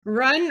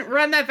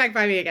Run that fact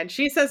by me again.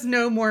 She says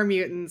no more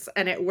mutants,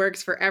 and it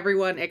works for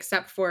everyone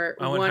except for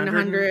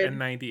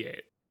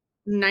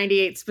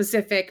 198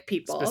 specific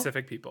people.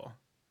 Specific people.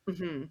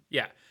 Mm-hmm.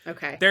 Yeah.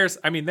 Okay. There is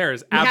We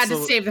had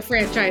to save the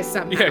franchise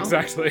somehow. Yeah,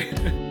 exactly.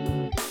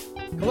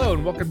 Hello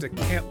and welcome to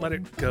Can't Let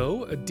It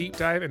Go, a deep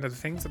dive into the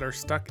things that are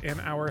stuck in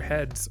our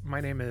heads.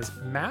 My name is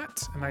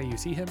Matt, and I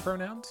use he, him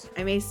pronouns.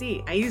 I'm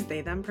AC. I use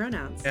they, them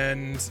pronouns.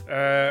 And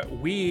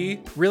we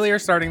really are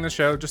starting the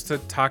show just to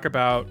talk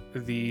about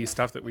the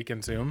stuff that we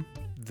consume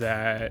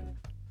that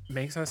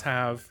makes us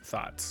have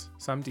thoughts.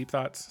 Some deep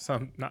thoughts,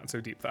 some not so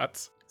deep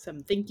thoughts.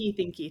 Some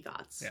thinky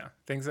thoughts. Yeah,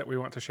 things that we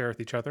want to share with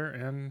each other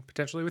and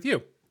potentially with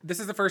you. This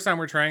is the first time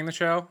we're trying the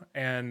show,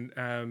 and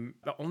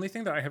the only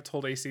thing that I have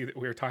told AC that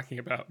we're talking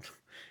about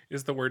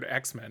is the word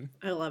X-Men.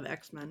 I love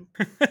X-Men.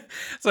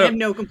 So, I have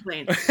no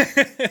complaints.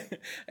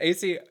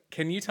 AC,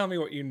 can you tell me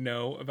what you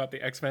know about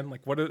the X-Men?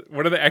 Like, what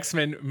do the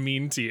X-Men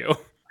mean to you?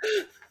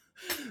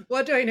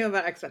 What do I know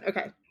about X-Men?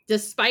 Okay.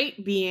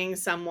 Despite being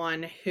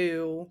someone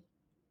who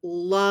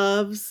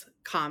loves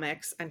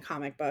comics and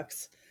comic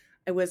books,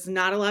 I was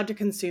not allowed to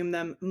consume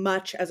them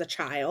much as a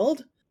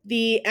child.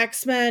 The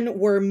X-Men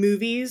were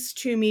movies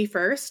to me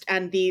first,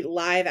 and the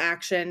live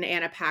action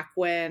Anna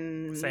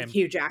Paquin,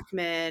 Hugh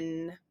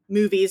Jackman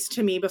movies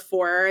to me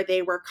before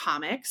they were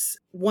comics.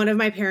 One of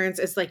my parents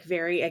is like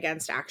very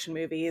against action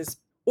movies,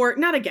 or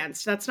not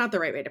against, that's not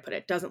the right way to put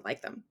it, doesn't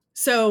like them.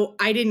 So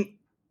I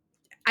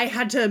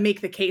had to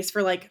make the case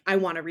for like, I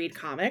want to read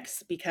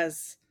comics,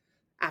 because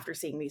after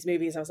seeing these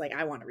movies, I was like,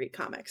 I want to read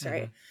comics,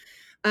 right?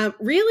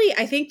 Really,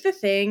 I think the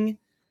thing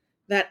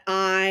that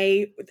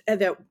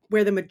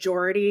where the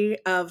majority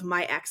of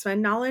my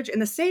X-Men knowledge, in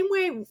the same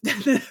way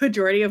the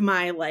majority of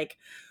my like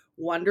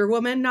Wonder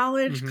Woman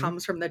knowledge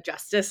comes from the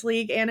Justice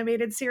League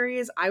animated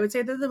series, I would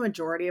say that the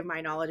majority of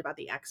my knowledge about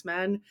the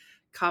X-Men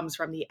comes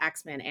from the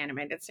X-Men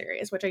animated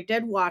series, which I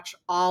did watch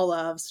all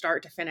of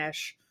start to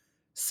finish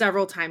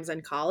several times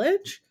in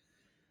college.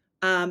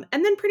 And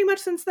then pretty much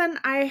since then,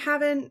 I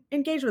haven't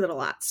engaged with it a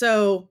lot.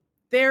 So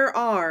there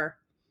are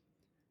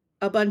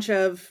a bunch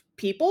of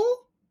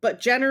people, but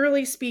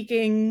generally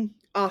speaking,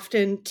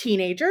 often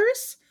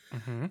teenagers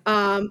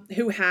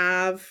who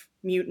have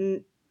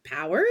mutant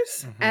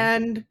powers.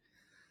 And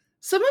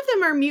some of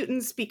them are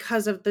mutants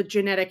because of the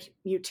genetic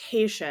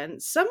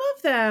mutation. Some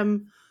of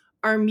them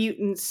are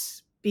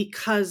mutants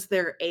because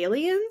they're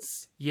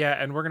aliens.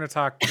 Yeah, and we're going to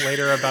talk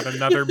later about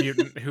another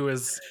mutant who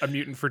is a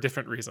mutant for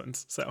different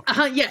reasons. So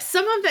yes,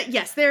 some of that,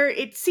 yes,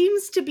 it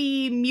seems to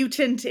be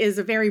mutant is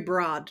a very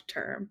broad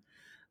term.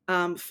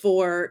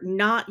 For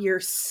not your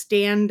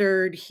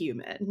standard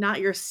human, not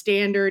your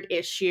standard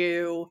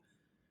issue,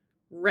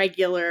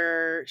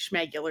 regular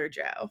schmegular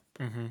Joe.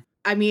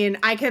 I mean,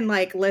 I can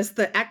like list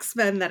the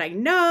X-Men that I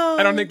know.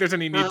 I don't think there's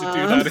any need to do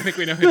that. I think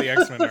we know who the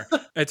X-Men are.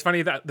 It's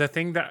funny that the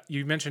thing that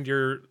you mentioned,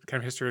 your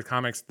kind of history with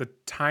comics, the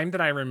time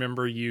that I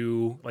remember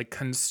you like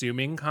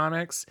consuming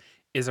comics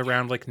is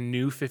around like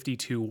New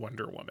 52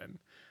 Wonder Woman.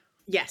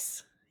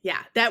 Yes. Yeah.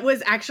 That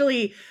was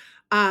actually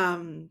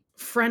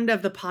friend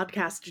of the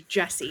podcast,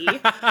 Jesse. Can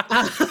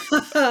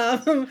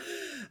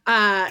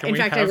we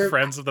have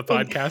friends of the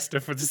podcast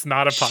if it's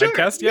not a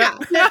podcast yet?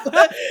 Yeah.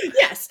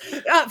 Yes.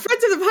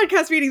 Friends of the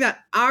podcast, meaning that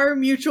our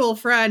mutual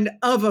friend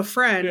of a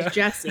friend,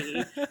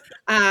 Jesse.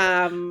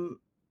 I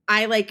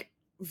like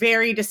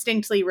very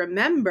distinctly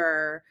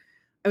remember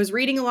I was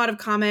reading a lot of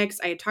comics.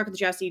 I had talked with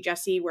Jesse.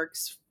 Jesse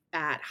works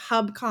at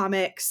Hub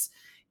Comics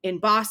in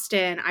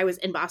Boston. I was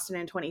in Boston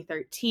in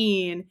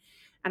 2013,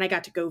 and I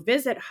got to go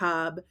visit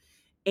Hub.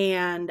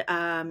 And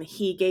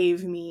he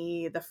gave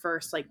me the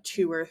first like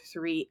 2 or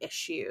 3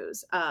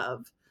 issues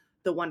of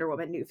the Wonder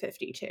Woman New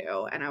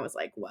 52. And I was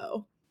like,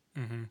 whoa,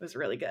 it was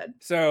really good.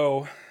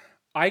 So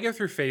I go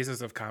through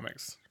phases of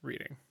comics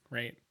reading,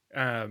 right?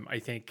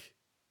 I think,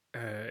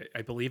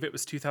 I believe it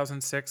was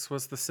 2006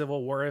 was the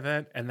Civil War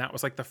event. And that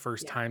was like the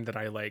first time that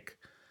I like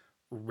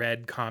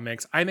read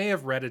comics. I may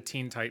have read a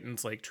Teen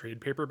Titans like trade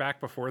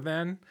paperback before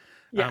then.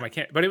 I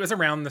can't, but it was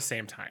around the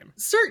same time.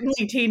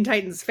 Certainly Teen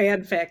Titans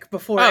fanfic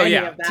before any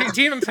of that.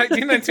 Teen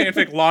Titans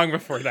fanfic long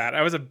before that.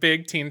 I was a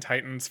big Teen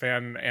Titans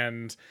fan,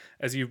 and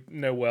as you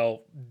know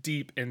well,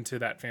 deep into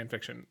that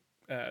fanfiction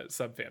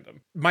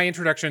sub-fandom. My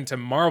introduction to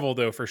Marvel,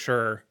 though, for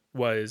sure,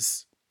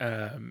 was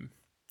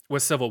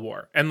Civil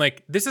War. And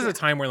like this is a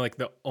time where like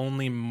the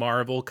only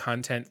Marvel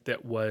content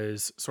that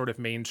was sort of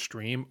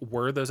mainstream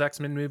were those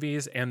X-Men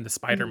movies and the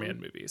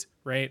Spider-Man movies,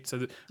 right? So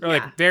they're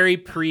like very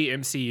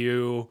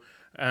pre-MCU.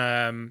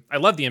 I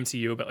love the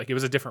MCU, but like it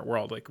was a different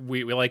world. Like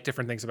we like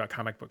different things about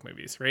comic book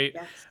movies, right?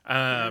 Yes.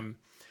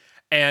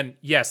 And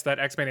yes, that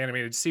X-Men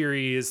animated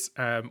series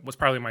was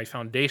probably my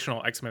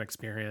foundational X-Men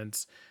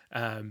experience.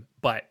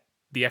 But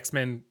the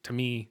X-Men to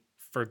me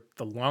for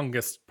the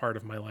longest part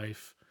of my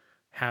life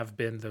have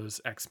been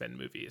those X-Men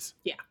movies.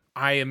 Yeah.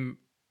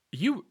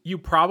 You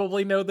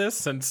probably know this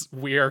since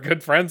we are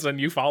good friends and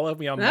you follow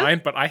me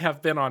online, but I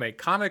have been on a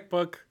comic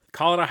book,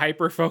 call it a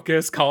hyper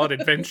focus, call it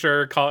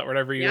adventure, call it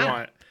whatever you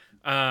want.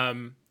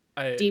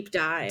 Deep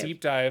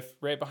dive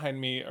right behind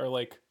me are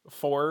like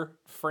 4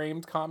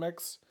 framed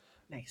comics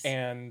Nice.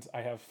 and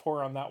I have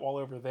 4 on that wall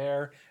over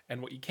there.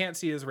 And what you can't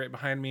see is right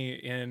behind me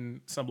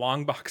in some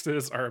long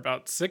boxes are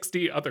about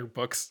 60 other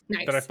books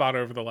that I've Nice. bought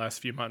over the last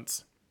few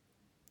months.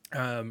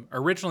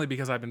 Originally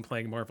because I've been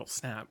playing Marvel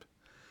Snap,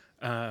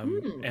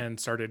 Mm. and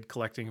started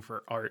collecting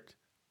for art,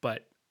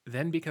 but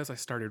then because I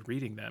started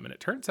reading them, and it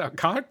turns out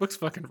comic books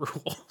fucking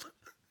rule.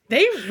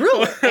 They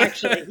rule,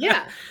 actually.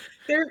 Yeah.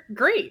 They're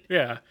great.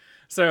 Yeah.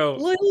 So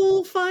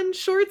Little fun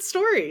short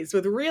stories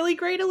with really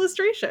great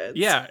illustrations.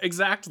 yeah,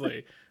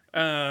 exactly.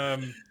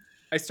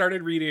 I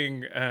started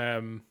reading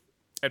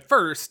at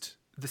first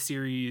the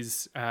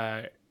series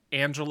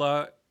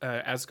Angela,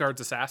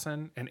 Asgard's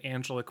Assassin, and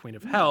Angela, Queen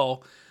of Mm.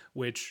 Hell,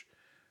 which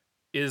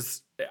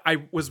is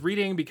I was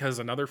reading because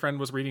another friend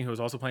was reading who was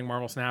also playing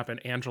Marvel Snap,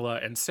 and Angela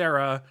and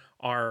Sarah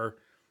are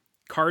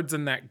cards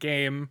in that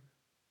game,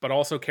 but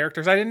also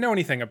characters I didn't know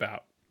anything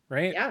about,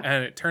 right? Yeah.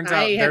 And it turns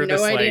I out have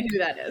no idea who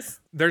that is.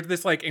 they're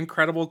this like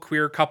incredible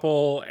queer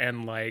couple,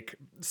 and like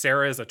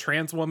Sarah is a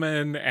trans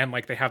woman, and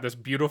like they have this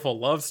beautiful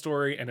love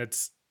story, and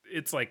it's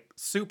like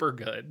super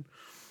good.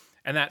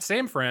 And that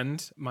same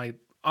friend, my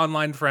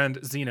online friend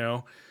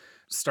Zeno,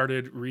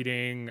 started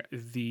reading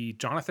the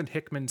Jonathan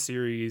Hickman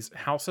series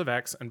House of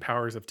X and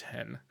Powers of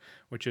 10,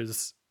 which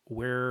is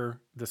where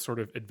this sort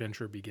of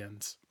adventure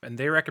begins. And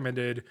they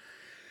recommended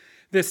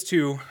this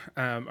to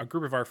a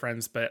group of our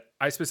friends, but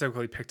I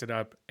specifically picked it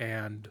up,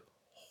 and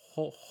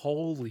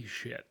holy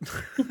shit.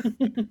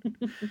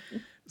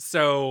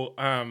 So,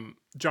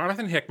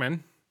 Jonathan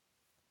Hickman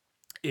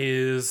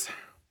is,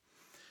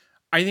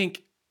 I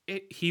think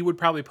he would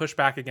probably push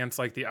back against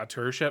like the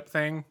authorship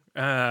thing,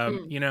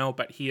 Mm.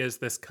 but he is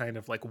this kind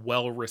of like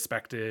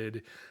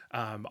well-respected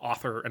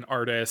author and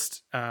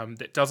artist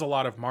that does a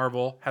lot of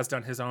Marvel, has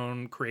done his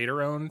own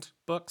creator-owned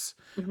books,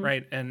 Mhm.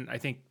 right? And I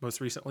think most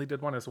recently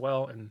did one as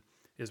well, and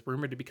is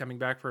rumored to be coming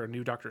back for a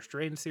new Doctor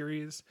Strange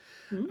series.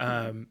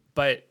 Mm.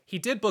 But he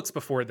did books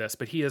before this,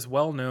 but he is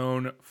well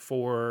known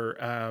for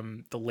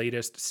the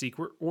latest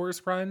Secret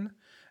Wars run,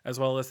 as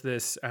well as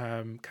this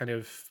kind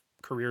of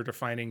career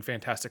defining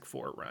Fantastic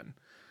Four run.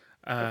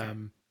 Okay.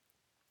 Um,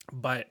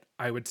 but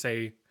I would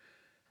say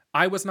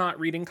I was not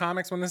reading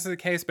comics when this is the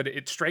case, but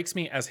it strikes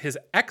me as his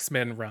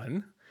X-Men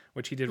run,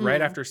 which he did right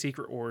Mm. after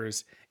Secret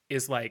Wars,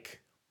 is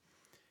like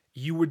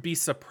you would be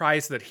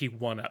surprised that he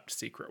one-upped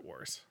Secret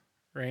Wars,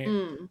 right?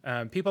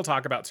 Mm. People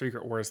talk about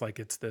Secret Wars like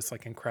it's this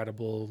like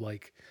incredible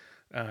like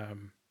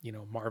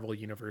Marvel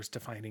universe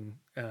defining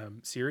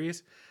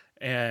series,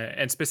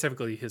 and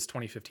specifically his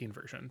 2015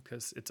 version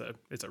because it's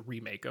a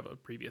remake of a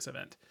previous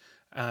event.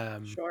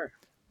 Um, Sure.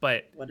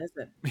 but What is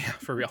it? yeah,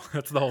 for real,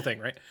 that's the whole thing,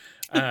 right?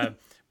 Uh,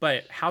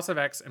 but House of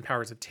X and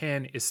Powers of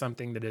 10 is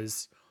something that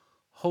is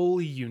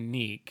wholly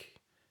unique.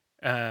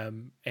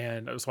 And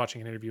I was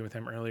watching an interview with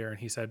him earlier, and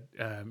he said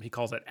he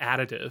calls it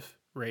additive,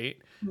 right?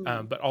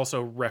 Mm. But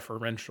also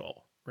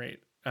referential, right?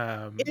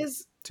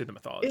 Is To the is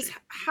mythology.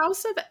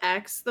 House of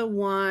X the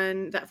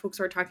one that folks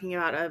are talking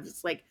about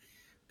as like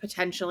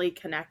potentially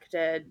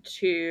connected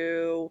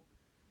to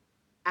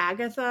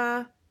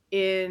Agatha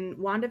in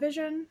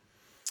WandaVision?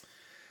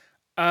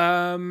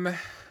 Um,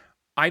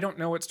 I don't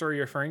know what story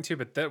you're referring to,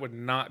 but that would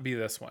not be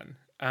this one.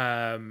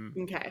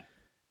 Okay.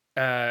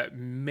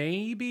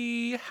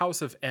 Maybe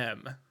House of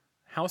M.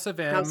 House of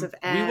House M.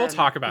 of We will M.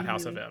 talk about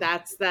House of Mhm.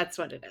 M. That's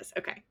what it is.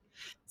 Okay.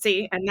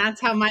 See, and that's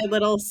how my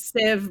little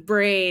sieve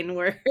brain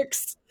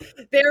works.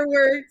 There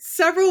were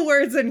several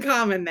words in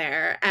common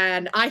there,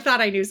 and I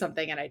thought I knew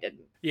something and I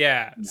didn't.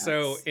 Yeah.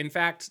 So, That's in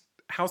fact,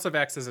 House of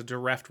X is a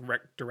direct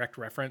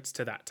reference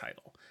to that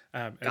title,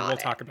 and we'll got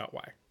it. talk about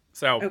why.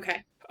 So,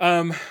 Okay.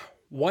 um,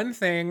 one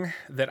thing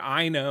that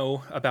I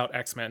know about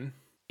X Men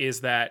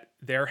is that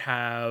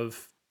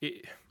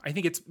I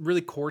think it's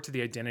really core to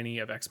the identity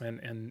of X Men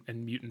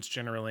and mutants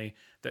generally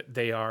that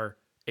they are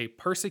a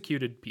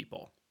persecuted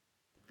people,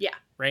 Yeah.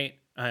 right?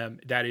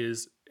 That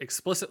is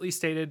explicitly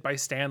stated by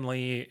Stan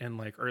Lee in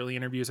like early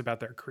interviews about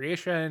their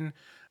creation,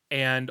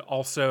 and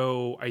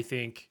also I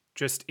think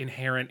just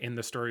inherent in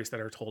the stories that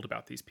are told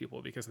about these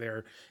people because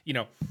they're,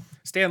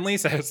 Stan Lee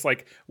says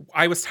like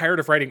I was tired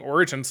of writing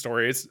origin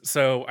stories,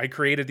 so I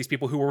created these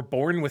people who were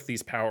born with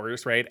these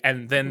powers, right?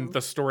 And then Mhm.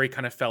 the story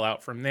kind of fell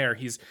out from there.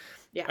 He's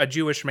Yeah. a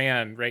Jewish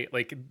man, right?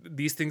 Like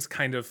these things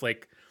kind of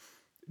like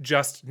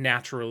just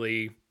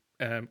naturally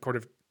sort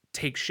of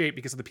take shape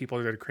because of the people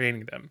that are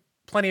creating them.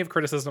 Plenty of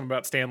criticism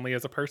about Stan Lee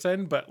as a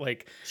person, but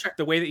like Sure.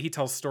 the way that he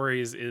tells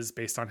stories is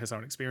based on his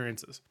own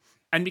experiences.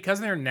 And because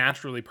they're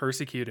naturally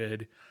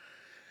persecuted,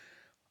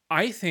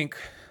 I think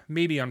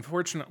maybe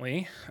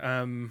unfortunately,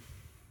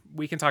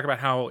 we can talk about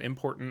how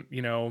important,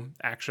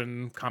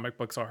 action comic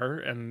books are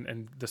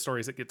and the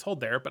stories that get told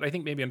there. But I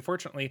think maybe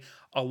unfortunately,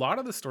 a lot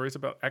of the stories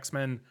about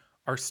X-Men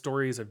are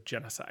stories of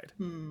genocide,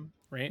 Hmm.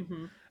 right?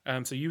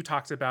 Mhm. So you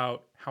talked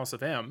about House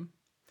of M,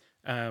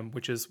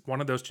 which is one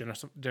of those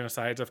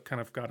genocides. I've kind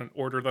of got an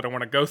order that I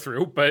want to go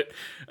through, but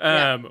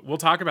Yeah. we'll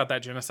talk about that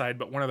genocide.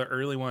 But one of the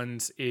early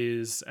ones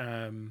is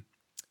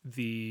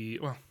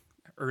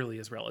early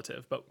is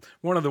relative, but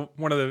one of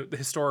the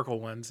historical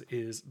ones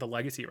is the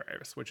Legacy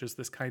virus, which is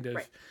this kind Right.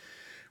 of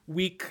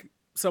weak.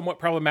 somewhat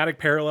problematic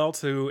parallel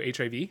to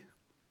HIV.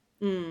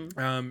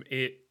 Mm.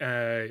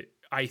 It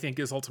I think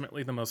is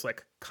ultimately the most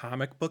like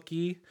comic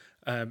booky,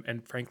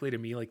 and frankly to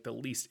me like the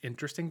least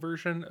interesting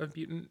version of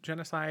mutant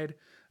genocide.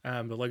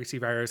 The legacy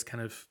virus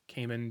kind of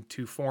came in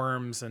two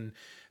forms, and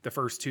the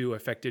first two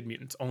affected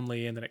mutants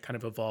only, and then it kind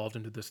of evolved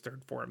into this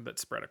third form that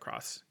spread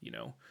across,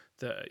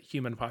 the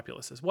human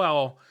populace as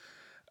well.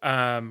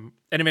 And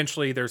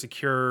eventually there's a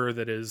cure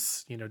that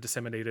is,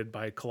 disseminated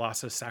by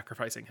Colossus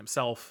sacrificing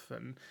himself.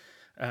 And,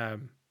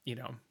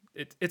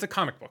 it's a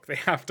comic book. They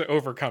have to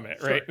overcome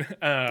it. Right. Sure.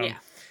 Yeah.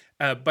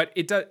 But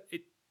it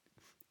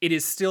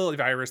is still a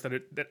virus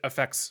that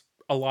affects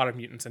a lot of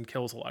mutants and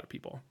kills a lot of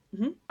people.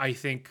 Mm-hmm. I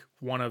think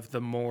one of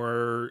the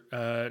more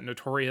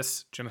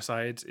notorious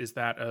genocides is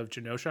that of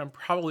Genosha. I'm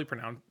probably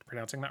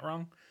pronouncing that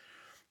wrong.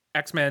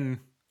 X-Men,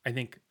 I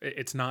think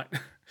it's not,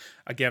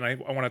 again, I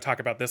want to talk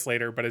about this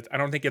later, but I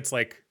don't think it's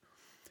like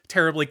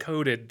terribly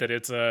coded that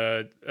it's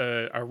a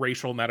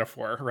racial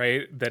metaphor,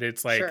 right? That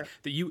it's like Sure.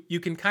 that you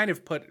can kind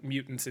of put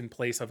mutants in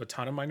place of a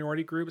ton of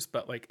minority groups,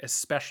 but like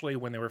especially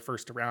when they were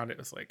first around, it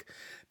was like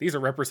these are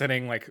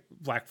representing like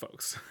Black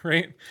folks,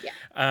 right?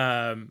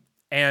 Yeah.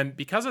 And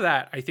because of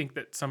that, I think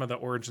that some of the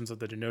origins of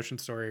the Genoshan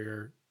story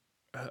are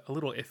a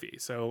little iffy.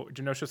 So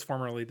Genosha is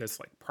formerly this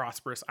like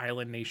prosperous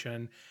island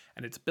nation,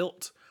 and it's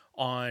built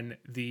on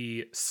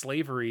the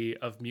slavery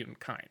of mutant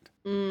kind.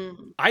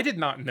 Mm. I did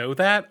not know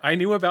that. I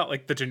knew about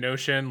like the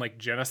Genoshan like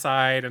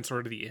genocide and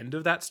sort of the end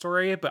of that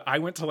story, but I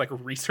went to like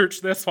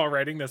research this while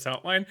writing this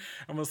outline.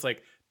 I was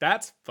like,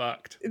 that's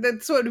fucked.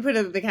 That's what we put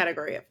in the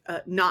category of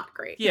not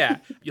great. Yeah,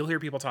 you'll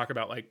hear people talk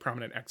about like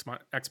prominent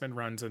X-Men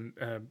runs, and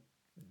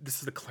this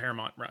is the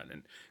Claremont run,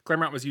 and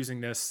Claremont was using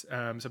this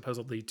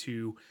supposedly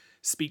to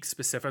speak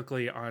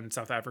specifically on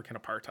South African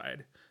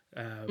apartheid,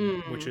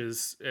 which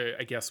is,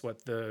 I guess,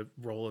 what the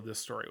role of this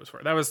story was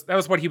for. That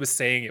was what he was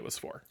saying it was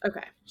for.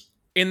 Okay.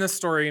 In this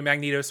story,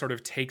 Magneto sort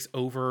of takes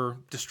over,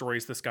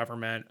 destroys this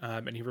government,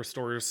 and he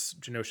restores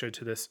Genosha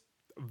to this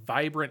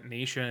vibrant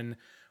nation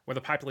with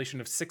a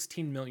population of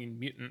 16 million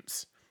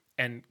mutants,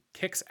 and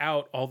kicks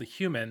out all the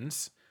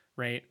humans,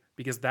 right?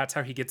 Because that's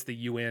how he gets the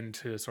UN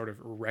to sort of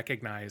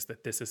recognize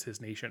that this is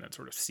his nation and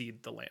sort of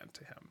cede the land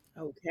to him.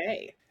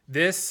 Okay.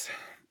 This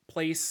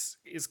place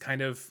is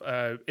kind of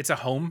it's a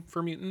home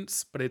for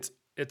mutants, but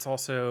it's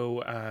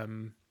also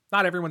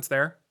not everyone's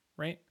there,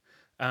 right?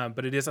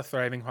 But it is a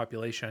thriving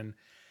population,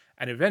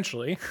 and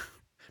eventually,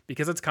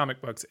 because it's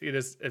comic books, it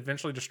is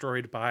eventually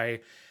destroyed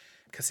by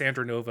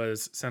Cassandra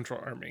Nova's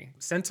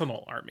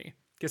Sentinel Army.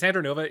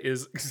 Cassandra Nova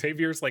is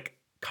Xavier's like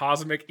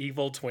cosmic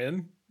evil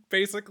twin,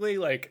 basically.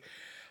 Like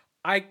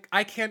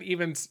I can't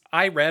even.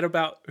 I read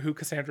about who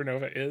Cassandra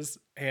Nova is,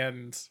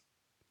 and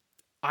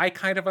I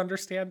kind of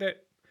understand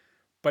it,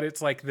 but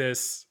it's like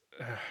this.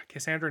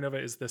 Cassandra Nova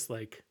is this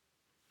like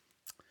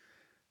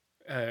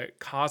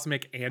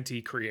cosmic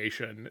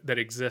anti-creation that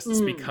exists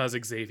because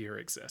Xavier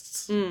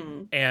exists,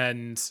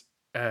 and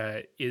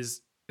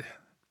is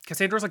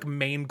Cassandra's like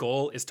main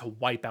goal is to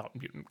wipe out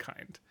mutant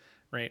kind,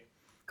 right?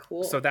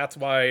 Cool. So that's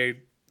why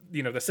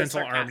the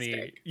Sentinel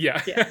Army,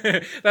 yeah.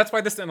 That's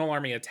why the Sentinel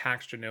Army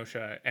attacks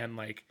Genosha, and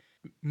like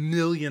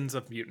millions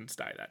of mutants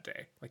die that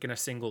day, like in a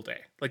single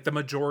day. Like the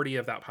majority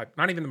of that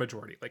not even the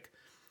majority, like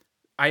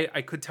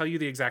I could tell you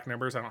the exact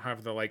numbers. I don't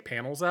have the like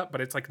panels up, but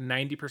it's like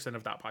 90%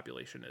 of that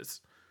population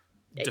is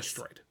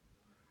destroyed,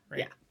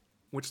 right? Yeah.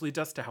 Which leads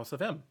us to House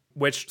of M,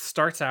 which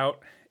starts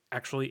out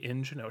actually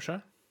in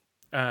Genosha.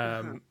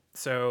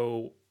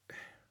 So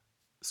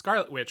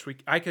Scarlet Witch,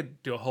 I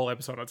could do a whole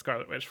episode on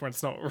Scarlet Witch when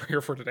it's not what we're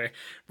here for today.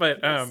 But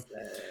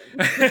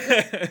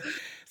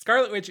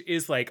Scarlet Witch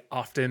is like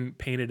often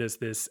painted as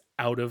this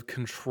out of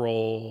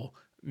control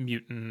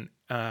mutant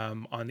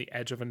on the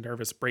edge of a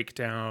nervous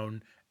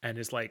breakdown, and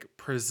is like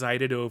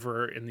presided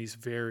over in these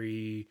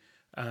very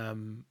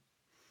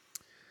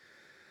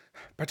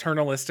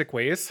paternalistic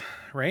ways,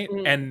 right?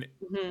 And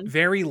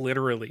very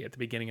literally at the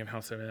beginning of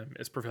House of M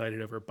is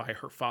presided over by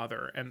her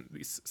father and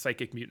these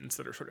psychic mutants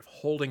that are sort of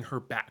holding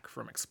her back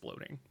from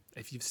exploding.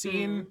 If you've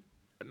seen,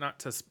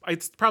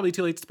 it's probably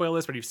too late to spoil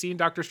this, but you've seen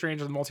Doctor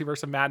Strange and the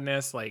Multiverse of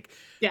Madness, like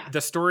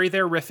the story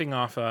they're riffing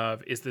off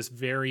of is this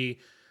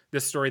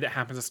story that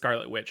happens to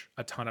Scarlet Witch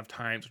a ton of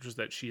times, which is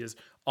that she is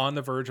on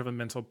the verge of a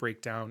mental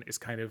breakdown, is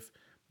kind of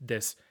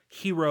this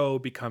hero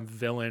become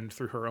villain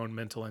through her own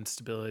mental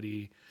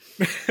instability.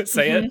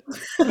 Say it.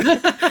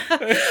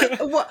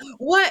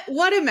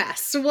 What a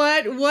mess.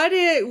 I'll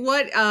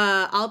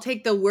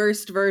take the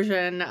worst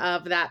version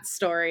of that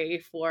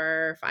story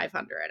for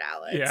 500,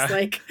 Alex. Yeah.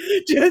 Like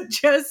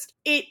just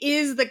it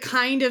is the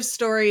kind of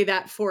story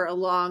that for a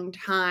long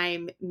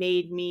time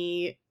made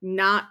me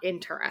not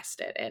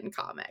interested in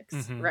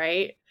comics,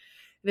 right?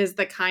 It is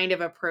the kind of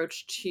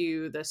approach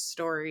to the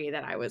story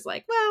that I was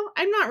like, well,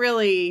 I'm not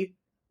really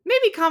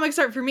maybe comics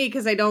aren't for me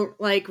because I don't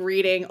like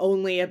reading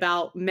only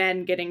about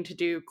men getting to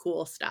do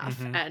cool stuff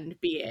Mm-hmm.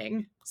 and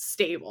being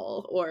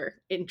stable or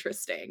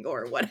interesting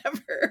or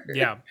whatever.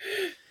 Yeah.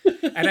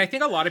 And I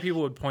think a lot of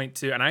people would point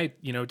to, and I,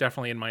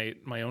 definitely in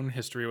my own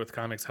history with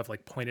comics have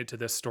like pointed to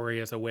this story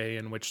as a way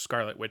in which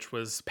Scarlet Witch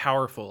was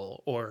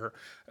powerful or,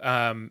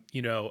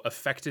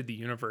 affected the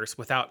universe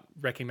without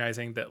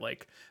recognizing that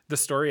like the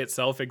story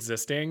itself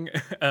existing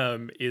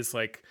is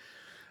like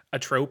a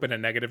trope and a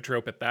negative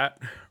trope at that,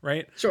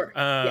 right? Sure.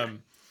 Yeah.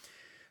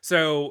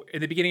 So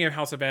in the beginning of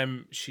House of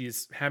M,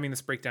 she's having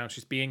this breakdown.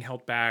 She's being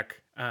held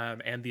back,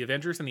 and the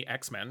Avengers and the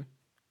X-Men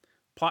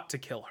plot to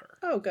kill her.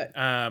 Oh, good.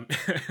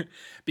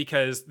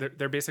 Because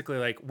they're basically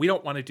like, we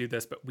don't want to do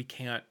this, but we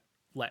cannot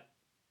let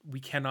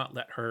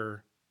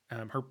her.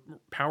 Her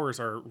powers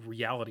are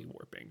reality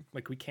warping.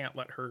 Like we can't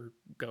let her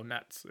go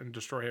nuts and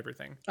destroy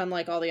everything.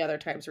 Unlike all the other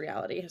times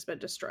reality has been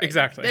destroyed.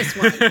 Exactly.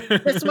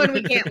 This one,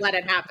 we can't let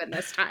it happen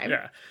this time.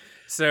 Yeah.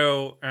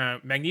 So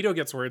Magneto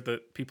gets word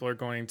that people are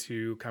going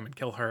to come and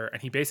kill her,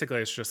 and he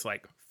basically is just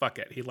like, fuck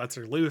it. He lets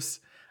her loose,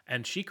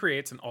 and she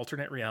creates an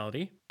alternate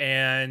reality.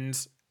 And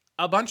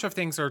a bunch of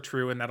things are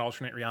true in that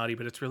alternate reality,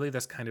 but it's really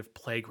this kind of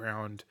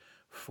playground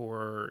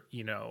for,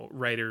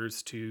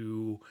 writers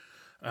to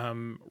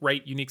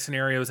write unique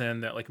scenarios in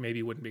that like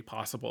maybe wouldn't be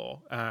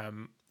possible.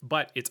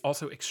 But it's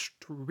also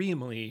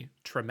extremely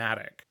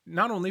traumatic,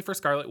 not only for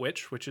Scarlet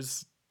Witch, which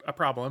is a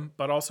problem,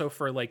 but also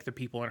for like the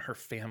people in her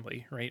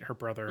family, right? Her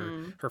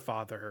brother, her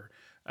father,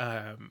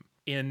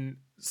 in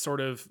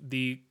sort of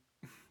the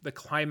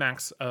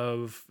climax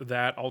of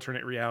that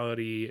alternate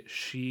reality,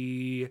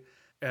 she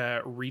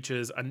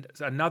reaches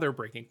another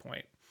breaking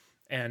point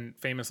and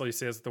famously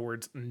says the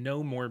words,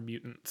 "No more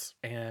mutants."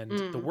 And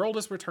the world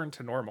is returned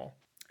to normal,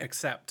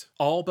 except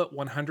all but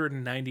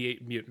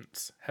 198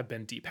 mutants have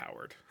been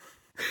depowered.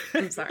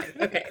 I'm sorry.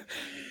 Okay.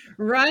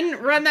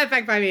 Run that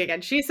back by me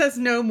again. She says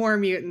no more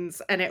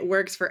mutants, and it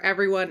works for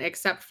everyone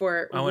except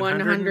for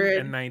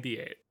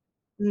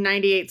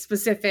 198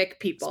 specific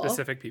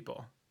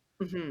people.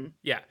 Mm-hmm.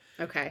 Yeah.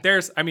 Okay. There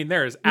is we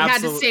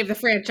had to save the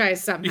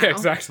franchise somehow. Yeah,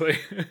 exactly.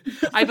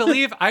 I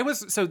believe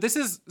this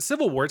is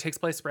Civil War takes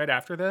place right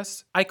after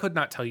this. I could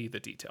not tell you the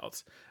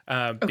details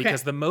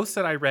because the most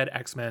that I read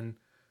X-Men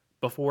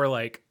before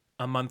like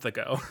a month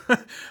ago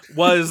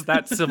was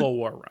that Civil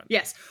War run.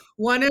 Yes.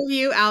 One of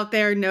you out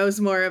there knows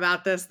more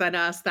about this than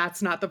us.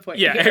 That's not the point.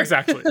 Yeah, here.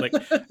 Exactly. Like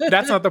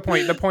that's not the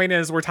point. The point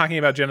is we're talking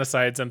about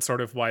genocides and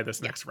sort of why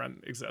this next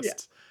run exists.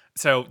 Yeah.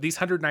 So these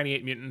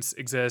 198 mutants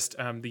exist.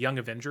 The Young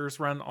Avengers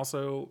run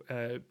also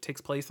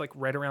takes place like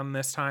right around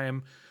this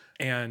time.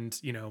 And,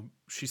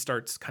 she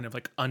starts kind of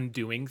like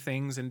undoing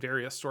things in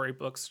various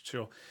storybooks.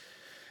 She'll,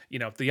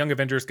 the Young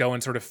Avengers go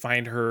and sort of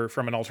find her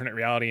from an alternate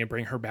reality and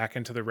bring her back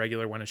into the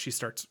regular one as she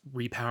starts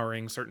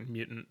repowering certain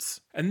mutants.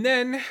 And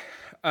then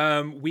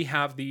we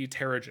have the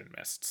Terrigen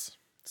Mists.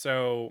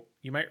 So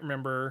you might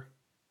remember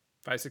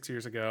 5-6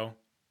 years ago,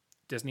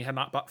 Disney had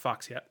not bought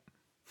Fox yet.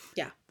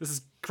 Yeah. This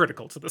is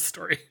critical to the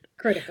story.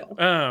 Critical.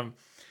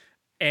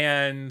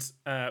 And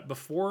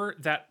before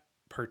that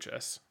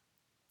purchase,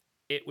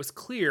 it was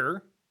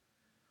clear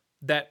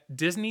that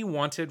Disney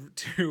wanted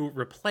to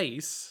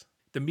replace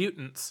the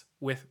mutants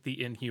with the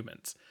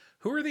Inhumans.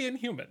 Who are the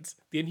Inhumans?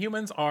 The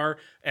Inhumans are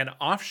an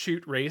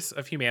offshoot race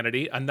of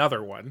humanity,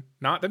 another one,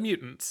 not the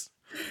mutants.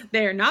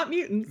 They are not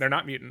mutants. They're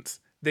not mutants.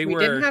 We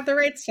didn't have the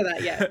rights to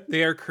that yet.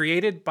 They are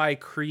created by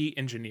Kree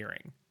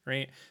engineering,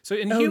 right? So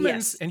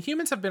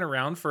Inhumans have been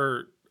around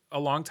for a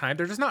long time.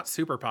 They're just not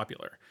super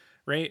popular,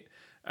 right?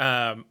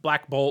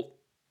 Black Bolt,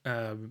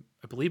 I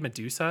believe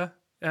Medusa,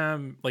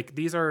 like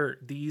these are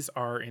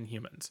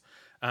Inhumans.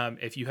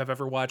 If you have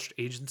ever watched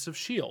Agents of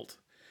S.H.I.E.L.D.,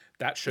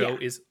 that show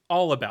is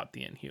all about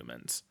the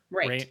Inhumans,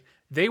 right?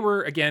 They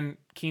were, again,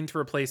 keen to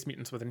replace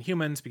mutants with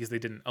Inhumans because they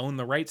didn't own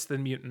the rights to the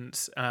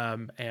mutants.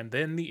 And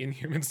then the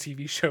Inhumans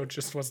TV show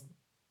just was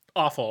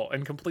awful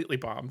and completely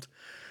bombed.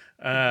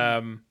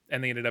 And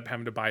they ended up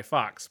having to buy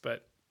Fox.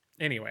 But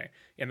anyway,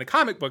 in the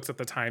comic books at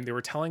the time, they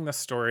were telling the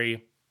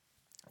story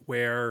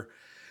where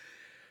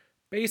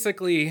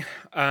basically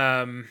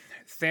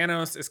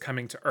Thanos is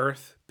coming to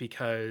Earth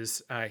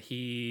because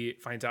he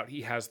finds out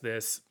he has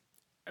this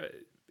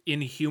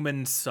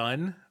inhuman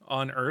son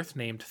on Earth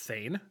named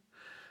Thane.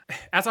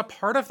 As a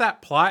part of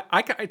that plot,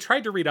 I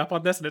tried to read up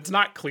on this, and it's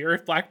not clear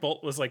if Black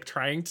Bolt was like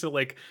trying to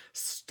like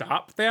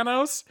stop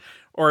Thanos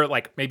or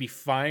like maybe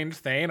find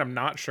Thane. I'm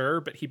not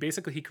sure, but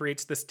he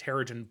creates this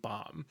Terrigen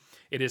bomb.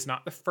 It is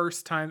not the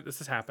first time that this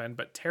has happened,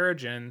 but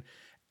Terrigen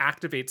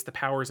activates the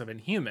powers of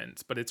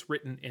Inhumans, but it's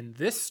written in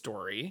this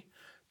story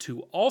to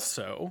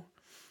also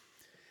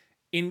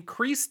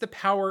increase the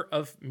power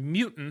of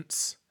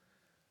mutants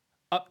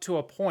up to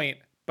a point,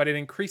 but it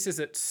increases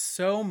it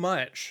so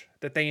much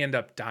that they end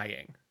up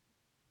dying,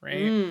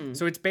 right?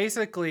 So it's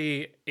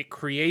basically, it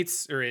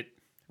creates, or it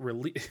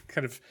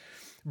kind of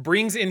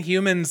brings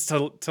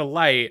Inhumans to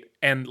light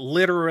and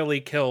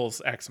literally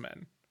kills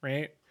X-Men,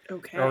 right?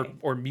 Okay.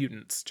 Or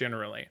mutants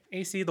generally.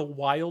 AC, the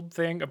wild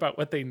thing about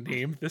what they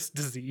named this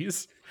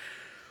disease.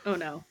 Oh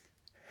no.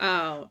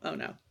 Oh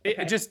no.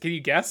 Okay. Can you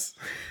guess?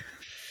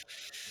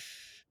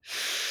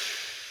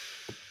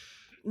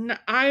 No,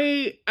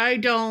 I Yeah,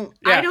 don't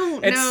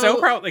it's so know.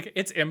 proud. Like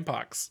it's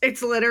Mpox.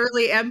 It's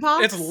literally It's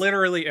Mpox.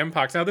 literally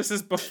Mpox. Now this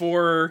is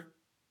before,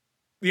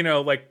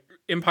 like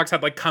Mpox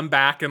had like come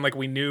back and like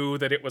we knew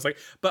that it was like,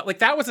 but like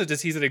that was a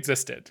disease that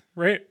existed,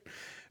 right?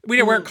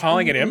 We weren't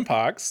calling it Mm-hmm,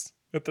 Mpox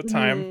at the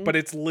time, mm-hmm, but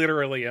it's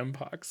literally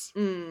Mpox.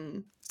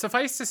 mm.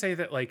 Suffice to say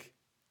that like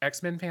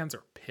X-Men fans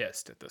are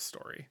pissed at this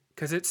story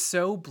because it's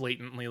so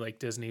blatantly like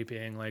Disney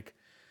being like,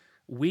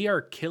 we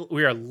are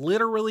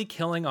literally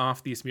killing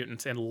off these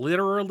mutants and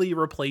literally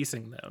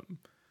replacing them,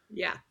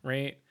 Yeah.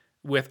 right?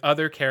 With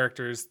other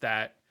characters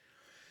that,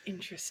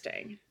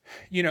 Interesting.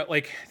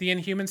 like the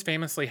Inhumans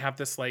famously have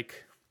this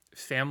like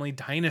family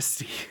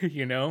dynasty,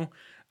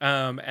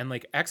 and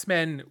like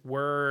X-Men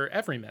were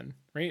everymen,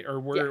 right?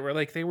 Or Yeah. were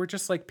like, they were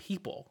just like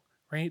people,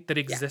 right? That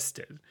Yeah.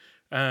 existed.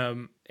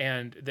 And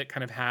that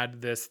kind of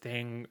had this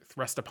thing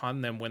thrust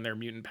upon them when their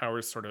mutant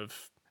powers sort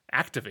of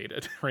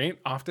activated, right?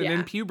 Often in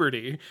Yeah.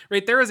 puberty,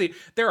 right? There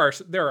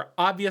are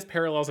obvious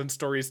parallels and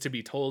stories to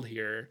be told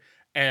here,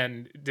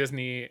 and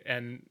Disney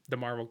and the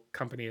Marvel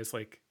company is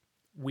like,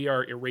 we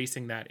are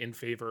erasing that in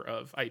favor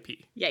of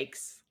IP.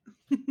 Yikes.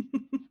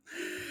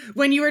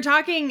 When you were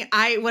talking,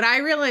 what I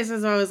realized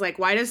is I was like,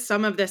 why does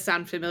some of this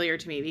sound familiar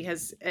to me?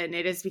 And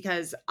it is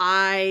because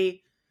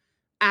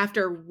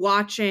after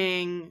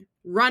watching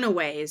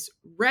Runaways,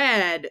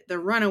 read the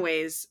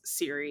Runaways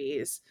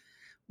series,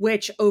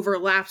 which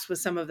overlaps with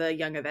some of the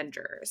Young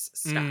Avengers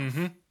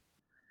Mm-hmm.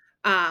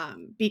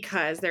 stuff.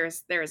 Because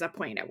there's a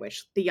point at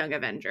which the Young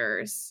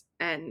Avengers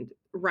and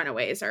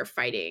Runaways are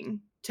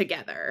fighting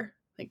together.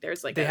 Like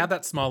there's like They a had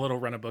that small little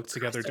run of books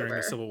together during the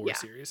crossover. Civil War Yeah.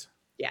 series.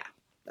 Yeah.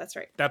 That's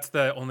right. That's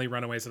the only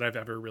Runaways that I've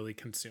ever really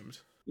consumed.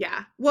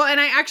 Yeah. Well, and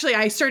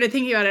I started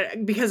thinking about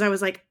it because I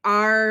was like,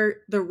 are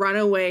the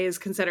Runaways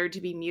considered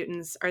to be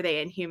mutants? Are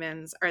they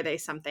Inhumans? Are they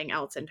something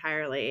else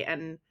entirely?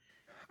 And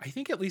I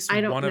think at least I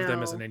don't one of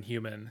them is an know.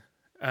 Inhuman.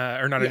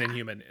 Or not an Yeah.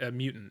 Inhuman, a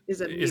mutant.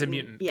 Is a Is a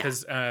mutant. mutant. Yeah.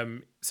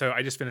 Because so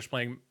I just finished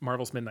playing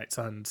Marvel's Midnight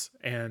Suns,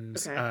 and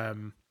Okay.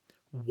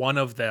 one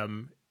of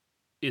them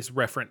is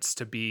referenced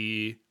to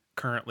be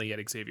currently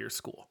at Xavier's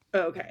school.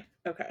 Oh, okay.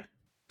 Okay.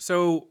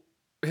 So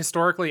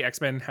historically,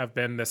 X-Men have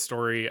been this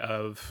story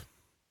of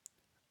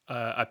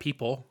a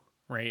people,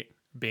 right,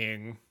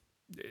 being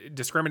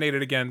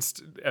discriminated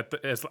against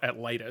at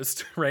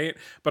lightest, right,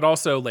 but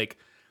also like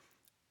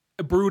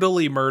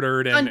brutally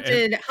murdered and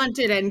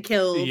Hunted and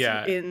killed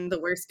yeah, in the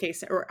worst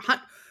case, or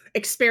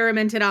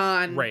experimented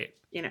on. right.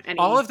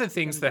 All Any of the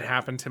things that environment.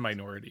 happen to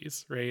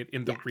minorities, right,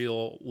 in the Yeah.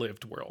 real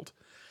lived world.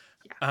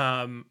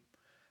 Yeah.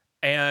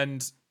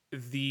 And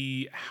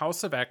the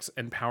House of X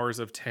and Powers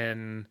of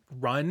 10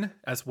 run,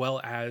 as well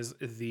as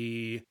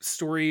the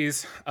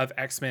stories of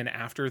X-Men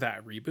after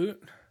that reboot,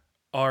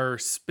 are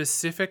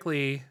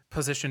specifically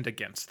positioned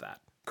against that.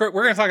 We're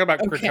going to talk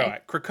about Okay.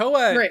 Krakoa.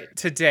 Krakoa Right.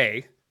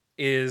 today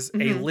is a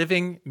Mhm.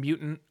 living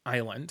mutant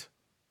island.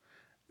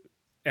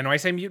 And when I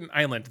say mutant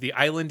island, the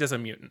island is a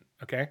mutant,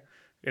 okay?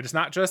 It is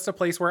not just a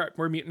place where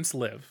mutants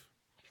live.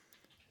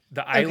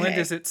 The island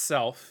Okay. is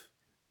itself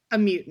A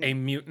mutant. a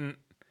mutant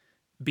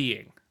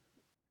being.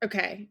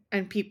 Okay.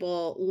 And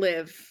people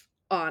live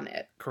on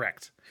it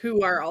Correct.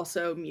 who are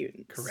also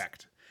mutants.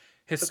 Correct.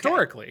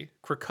 Historically,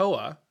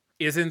 Krakoa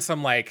is in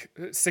some like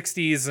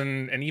 60s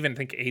and even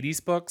think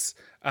 80s books,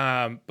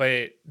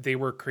 but they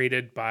were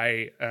created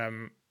by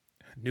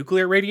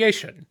nuclear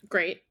radiation.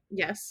 Great.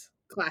 Yes.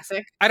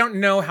 Classic. I don't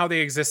know how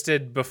they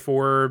existed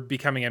before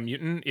becoming a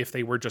mutant, if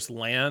they were just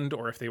land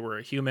or if they were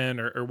a human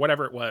or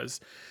whatever it was.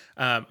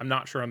 I'm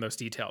not sure on those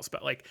details,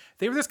 but like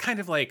they were this kind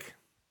of like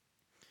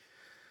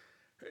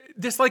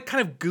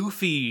kind of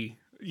goofy,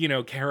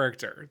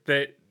 character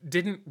that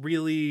didn't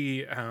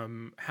really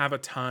have a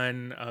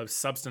ton of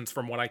substance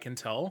from what I can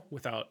tell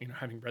without,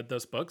 having read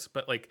those books,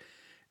 but like,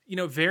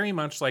 very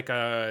much like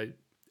a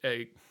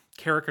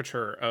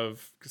caricature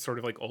of sort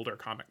of like older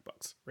comic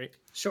books, right?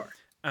 Sure.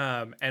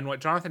 And what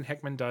Jonathan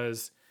Hickman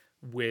does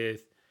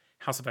with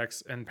House of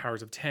X and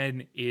Powers of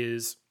 10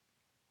 is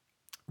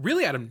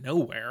really out of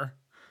nowhere,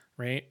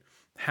 right?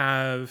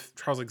 Have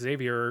Charles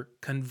Xavier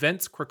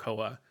convince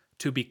Krakoa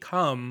to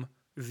become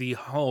the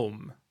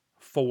home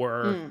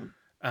for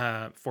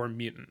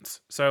mutants.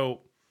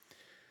 So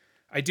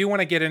I do want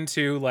to get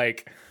into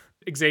like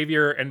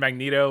Xavier and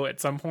Magneto at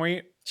some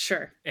point.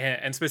 Sure.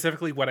 And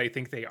specifically what I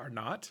think they are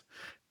not.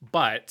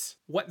 But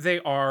what they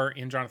are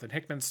in Jonathan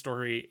Hickman's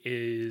story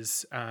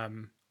is,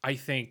 I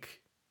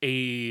think,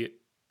 it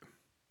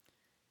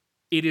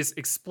is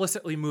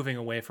explicitly moving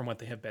away from what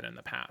they have been in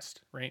the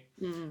past, right?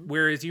 Mm.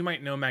 Whereas you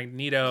might know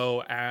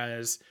Magneto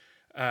as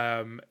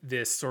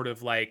this sort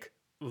of like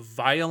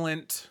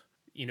violent,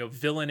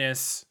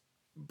 villainous,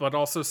 but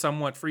also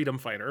somewhat freedom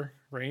fighter,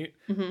 right?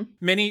 Mm-hmm.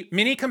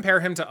 Many compare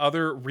him to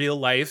other real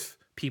life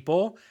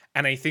people,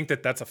 and I think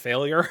that that's a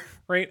failure,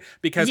 right?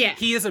 Because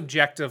he is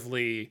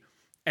objectively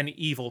an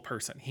evil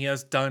person. He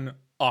has done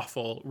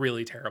awful,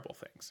 really terrible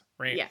things,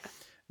 right? Yeah.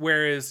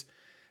 Whereas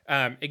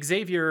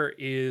Xavier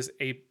is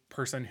a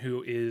person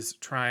who is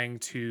trying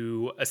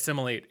to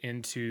assimilate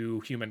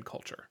into human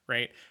culture,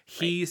 right?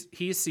 Right.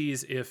 He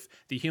sees if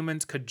the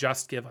humans could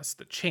just give us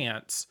the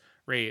chance,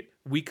 right,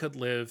 we could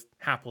live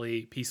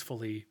happily,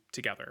 peacefully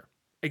together.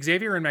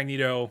 Xavier and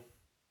Magneto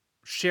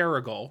share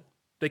a goal.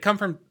 They come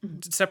from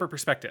Mhm. separate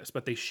perspectives,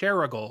 but they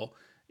share a goal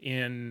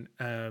in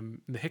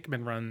the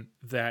Hickman run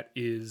that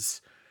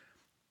is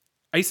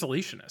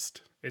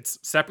isolationist. It's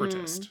Mm.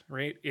 separatist,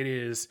 right? It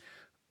is,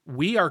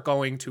 we are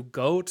going to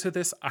go to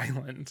this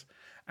island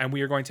and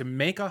we are going to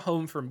make a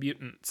home for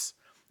mutants,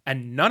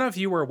 and none of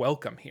you are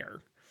welcome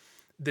here.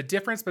 The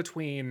difference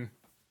between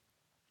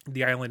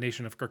the island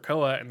nation of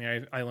Krakoa and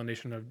the island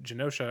nation of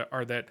Genosha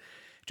are that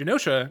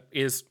Genosha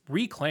is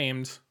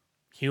reclaimed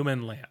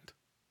human land,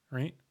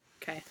 right?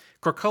 Okay.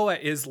 Krakoa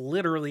is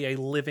literally a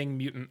living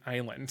mutant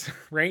island,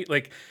 right?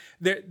 Like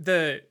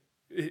they're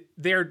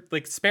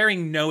like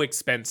sparing no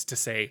expense to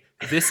say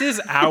this is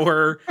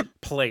our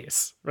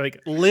place.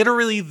 Like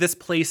literally this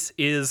place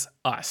is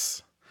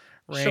us,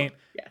 Sure. right?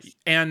 Yes.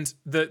 And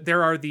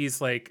there are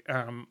these like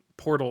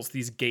portals,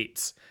 these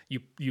gates.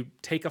 You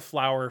take a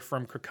flower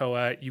from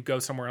Krakoa, you go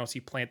somewhere else,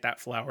 you plant that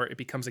flower, it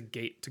becomes a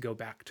gate to go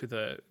back to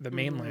the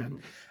mainland.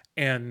 Mm.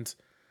 And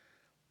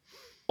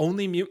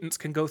only mutants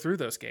can go through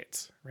those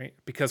gates, right?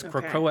 Because Okay.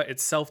 Krakoa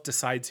itself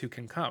decides who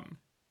can come,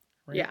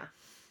 right? Yeah.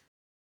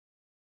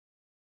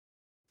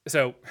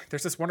 So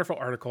there's this wonderful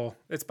article.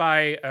 It's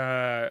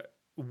by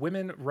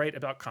Women Write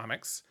About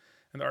Comics.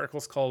 And the article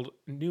is called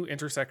New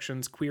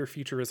Intersections, Queer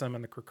Futurism,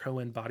 and the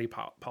Krakoan Body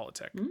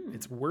Politic. Mm.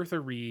 It's worth a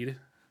read.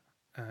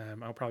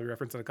 I'll probably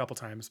reference it a couple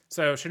times.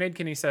 So Sinead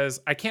Kinney says,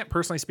 I can't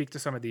personally speak to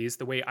some of these.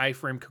 The way I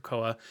frame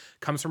Krakoa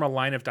comes from a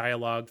line of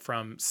dialogue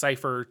from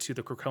Cypher to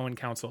the Krakoan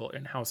Council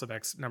in House of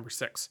X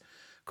 #6.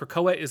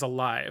 Krakoa is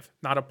alive,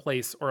 not a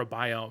place or a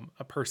biome,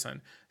 a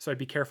person. So I'd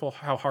be careful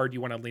how hard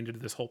you want to lean into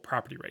this whole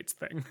property rights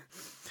thing.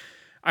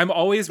 I'm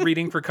always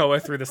reading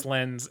Krakoa through this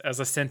lens as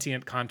a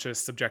sentient, conscious,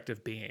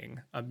 subjective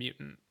being, a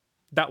mutant.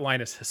 That line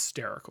is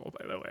hysterical,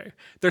 by the way.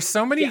 There's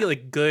so many Yeah.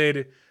 like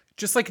good,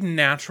 just like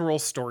natural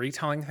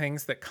storytelling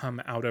things that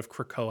come out of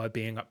Krakoa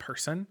being a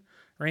person,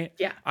 right?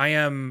 Yeah. I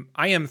am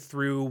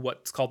through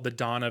what's called the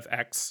Dawn of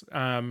X,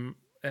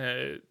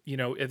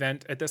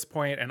 event at this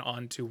point, and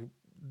on to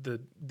the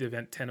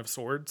event 10 of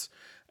Swords.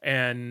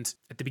 And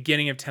at the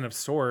beginning of 10 of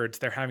Swords,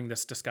 they're having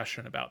this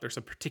discussion about there's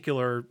a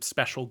particular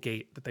special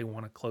gate that they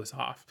want to close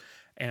off.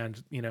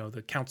 And,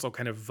 the council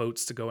kind of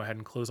votes to go ahead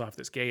and close off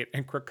this gate.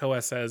 And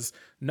Krakoa says,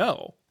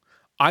 no,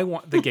 I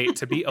want the gate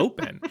to be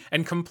open,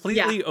 and Yeah.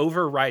 completely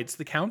overrides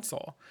the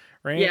council,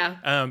 right?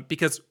 Yeah.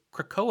 Because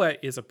Krakoa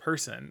is a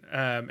person,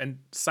 and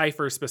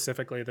Cypher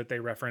specifically that they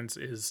reference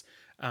is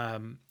a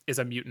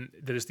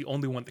mutant that is the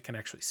only one that can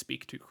actually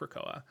speak to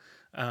Krakoa,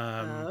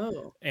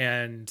 Oh,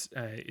 and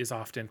is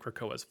often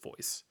Krakoa's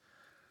voice.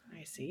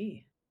 I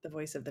see. The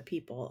voice of the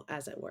people,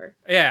 as it were.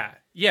 Yeah,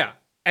 yeah,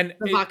 and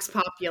The Vox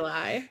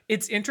Populi.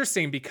 it's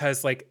interesting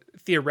because like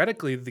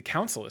theoretically the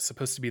council is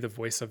supposed to be the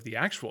voice of the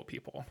actual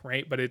people,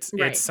 right? But it's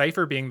Right.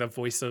 Cypher being the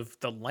voice of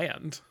the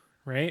land,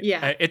 right?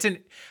 Yeah.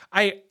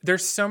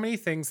 There's so many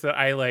things that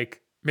I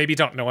like maybe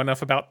don't know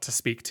enough about to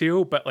speak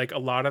to, but like a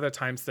lot of the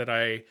times that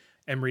I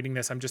am reading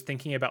this, I'm just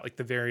thinking about like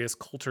the various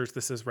cultures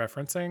this is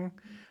referencing.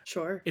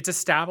 Sure. It's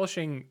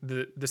establishing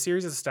the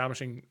series is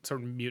establishing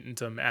sort of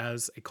mutantum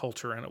as a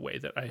culture in a way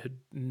that I had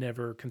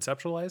never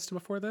conceptualized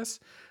before this.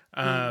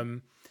 Mm.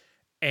 Um,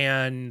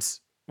 and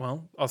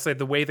well, I'll say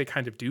the way they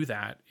kind of do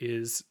that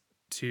is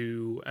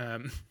to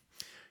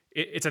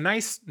it's a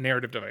nice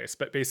narrative device,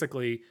 but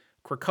basically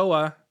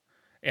Krakoa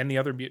and the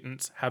other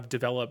mutants have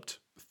developed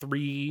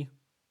 3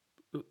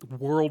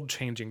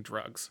 world-changing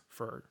drugs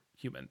for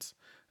humans.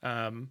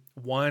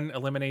 One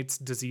eliminates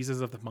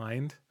diseases of the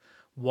mind.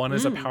 One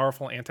is a Mm.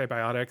 powerful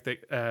antibiotic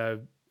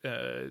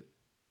that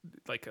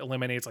like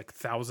eliminates like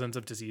thousands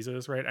of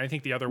diseases, right? I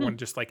think the other Hmm. one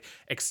just like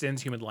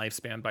extends human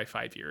lifespan by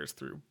 5 years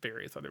through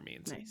various other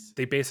means. Nice.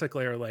 They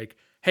basically are like,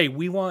 hey,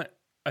 we want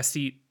a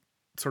seat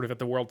sort of at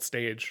the world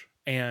stage,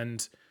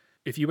 and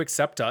if you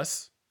accept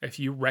us, if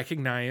you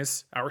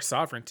recognize our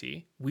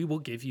sovereignty, we will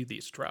give you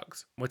these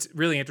drugs. What's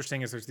really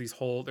interesting is there's this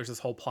whole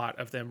plot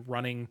of them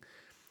running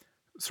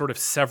sort of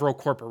several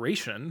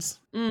corporations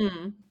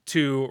Mm.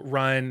 to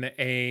run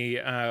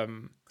a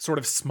sort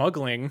of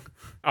smuggling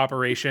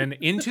operation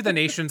into the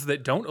nations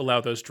that don't allow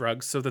those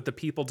drugs, so that the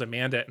people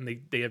demand it and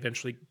they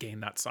eventually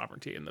gain that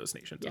sovereignty in those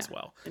nations Yeah. as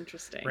well,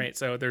 Interesting. right?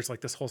 So there's like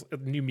this whole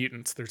New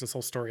Mutants, there's this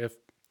whole story of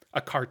a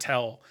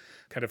cartel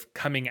kind of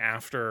coming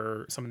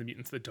after some of the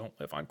mutants that don't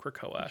live on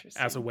Krakoa as a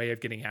Interesting. way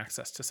of getting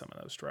access to some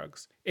of those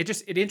drugs.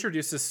 It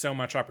introduces so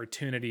much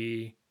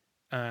opportunity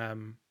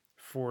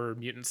for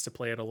mutants to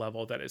play at a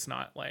level that is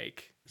not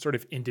like sort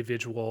of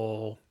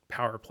individual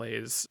power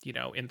plays,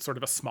 in sort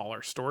of a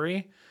smaller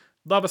story.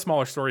 Love a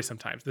smaller story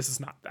sometimes. This is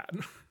not that.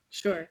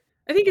 Sure.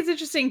 I think it's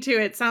interesting too.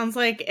 It sounds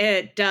like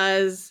it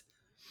does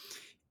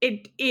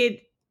it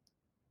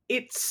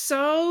it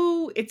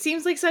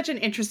seems like such an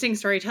interesting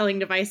storytelling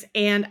device,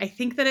 and I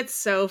think that it's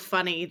so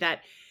funny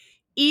that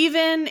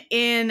even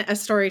in a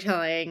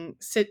storytelling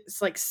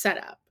like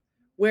setup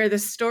where the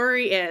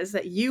story is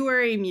that you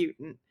are a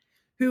mutant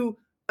who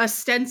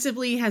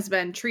ostensibly has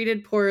been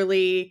treated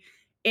poorly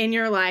in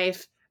your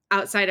life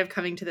outside of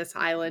coming to this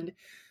island,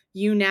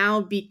 you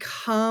now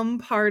become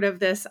part of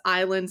this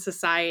island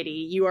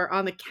society. You are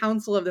on the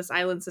council of this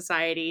island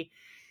society,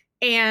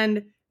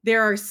 and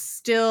there are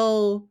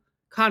still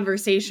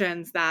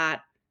conversations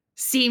that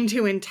seem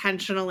to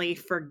intentionally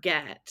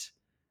forget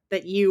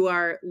that you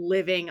are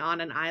living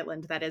on an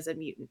island that is a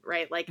mutant,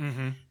 right? Like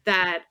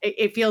that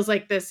it feels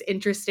like this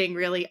interesting,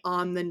 really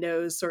on the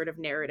nose sort of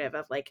narrative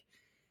of like,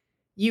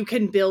 you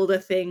can build a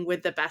thing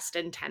with the best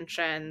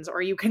intentions,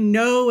 or you can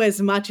know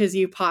as much as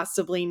you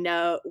possibly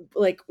know,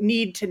 like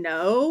need to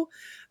know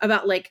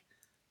about like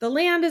the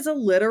land is a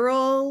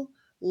literal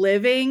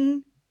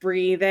living,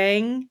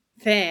 breathing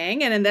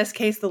thing. And in this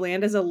case, the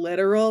land is a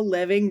literal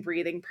living,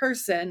 breathing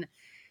person.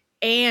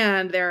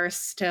 And there are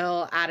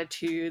still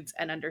attitudes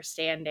and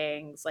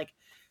understandings like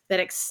that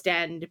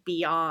extend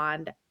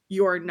beyond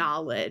your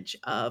knowledge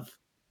of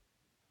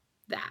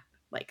that,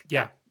 like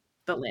Yeah. that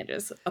the land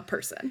is a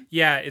person.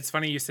 Yeah, it's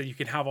funny you said you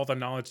can have all the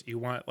knowledge that you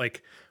want.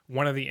 Like,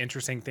 one of the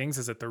interesting things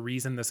is that the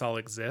reason this all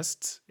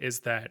exists is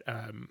that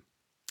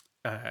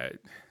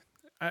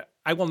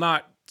I will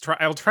not try.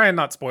 I will try and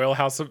not spoil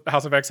House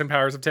of X and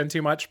Powers of 10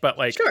 too much. But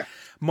like, Sure.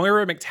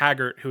 Moira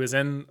McTaggart, who is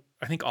in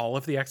I think all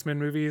of the X-Men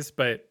movies,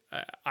 but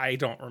I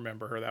don't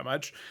remember her that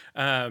much,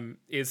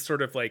 is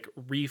sort of like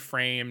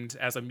reframed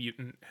as a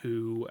mutant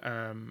who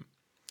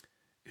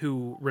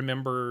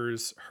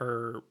remembers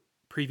her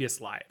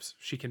previous lives.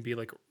 She can be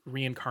like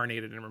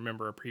reincarnated and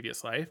remember a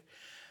previous life.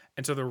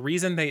 And so the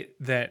reason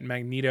that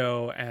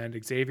Magneto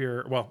and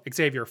Xavier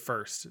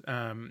first,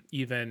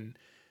 even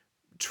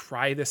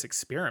try this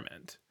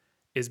experiment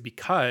is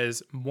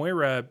because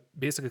Moira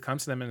basically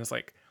comes to them and is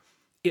like,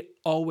 it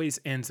always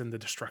ends in the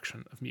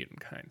destruction of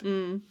mutant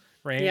kind.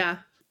 Right? Yeah.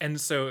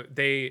 And so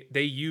they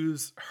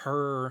use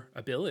her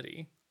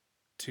ability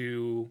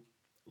to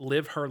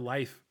live her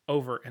life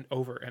over and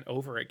over and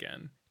over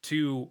again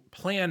to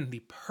plan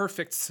the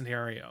perfect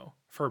scenario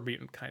for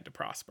mutant kind to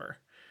prosper.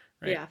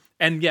 Right? Yeah.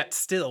 And yet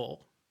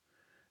still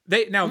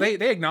they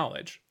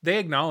acknowledge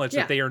Yeah.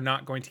 that they are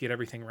not going to get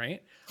everything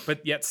right,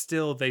 but yet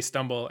still they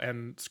stumble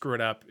and screw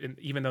it up,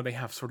 even though they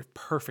have sort of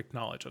perfect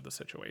knowledge of the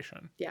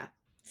situation. Yeah.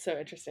 So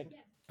interesting.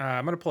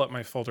 I'm going to pull up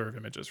my folder of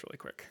images really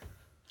quick.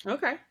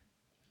 Okay.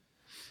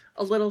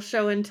 A little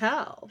show and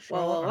tell.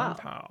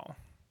 Tell.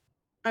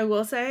 I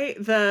will say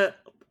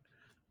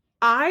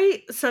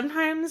I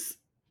sometimes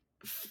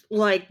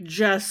like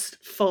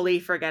just fully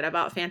forget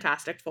about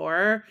Fantastic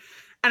Four.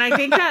 And I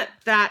think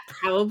that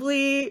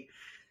probably,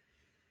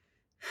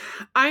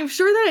 I'm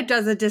sure that it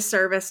does a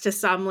disservice to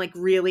some like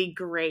really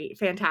great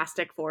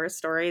Fantastic Four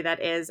story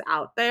that is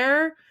out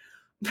there.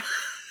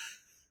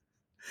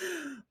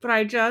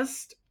 But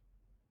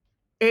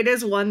it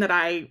is one that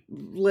I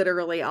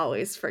literally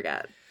always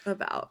forget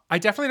about. I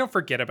definitely don't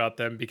forget about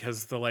them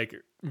because the like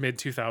mid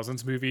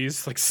 2000s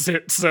movies like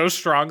sit so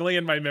strongly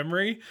in my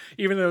memory,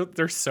 even though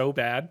they're so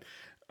bad.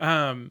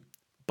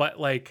 But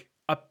like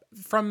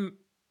from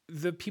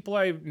the people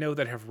I know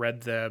that have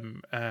read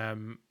them,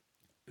 am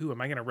I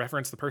going to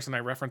reference the person I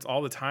reference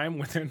all the time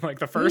within like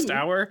the first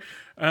hour?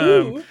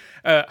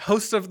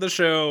 Host of the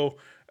show,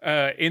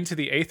 Into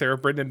the Aether,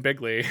 Brendan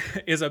Bigley,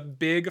 is a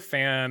big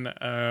fan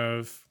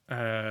of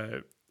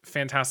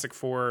Fantastic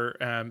Four.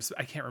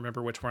 I can't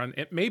remember which one.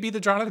 It may be the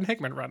Jonathan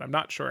Hickman run. I'm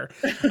not sure.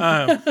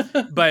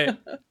 But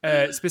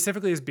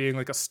specifically as being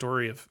like a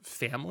story of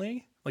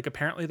family. Like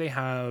apparently they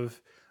have,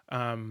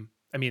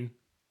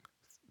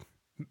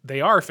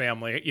 they are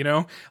family, you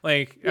know,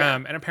 like,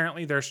 and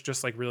apparently there's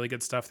just like really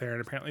good stuff there.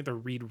 And apparently the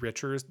Reed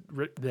Richards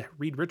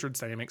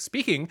dynamic,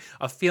 speaking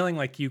of feeling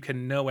like you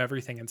can know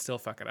everything and still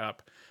fuck it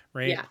up.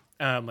 Right.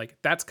 Yeah. Like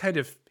that's kind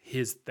of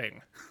his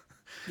thing.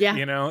 Yeah.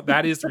 You know,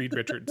 that is Reed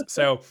Richards.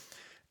 So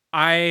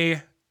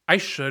I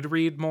should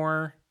read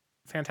more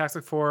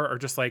Fantastic Four, or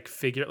just like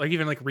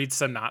even like read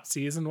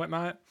synopses and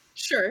whatnot.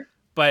 Sure.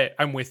 But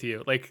I'm with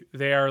you. Like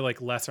they are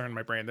like lesser in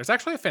my brain. There's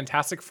actually a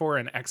Fantastic Four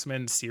and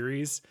X-Men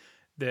series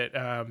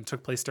that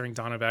took place during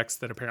Dawn of X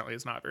that apparently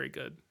is not very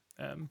good.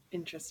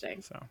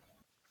 Interesting.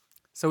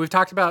 So we've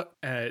talked about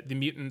the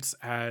mutants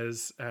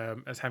as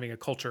having a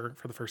culture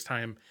for the first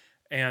time,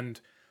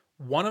 and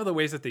one of the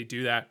ways that they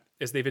do that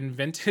is they've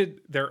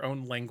invented their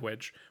own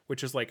language,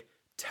 which is like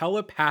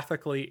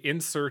telepathically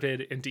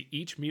inserted into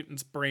each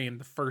mutant's brain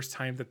the first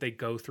time that they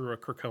go through a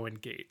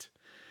Krakoan gate.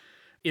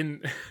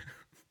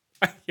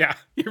 Yeah,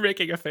 you're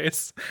making a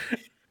face.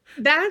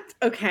 That's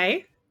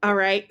okay. All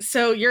right.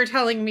 So you're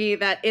telling me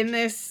that in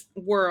this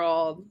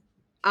world,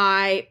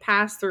 I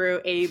pass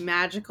through a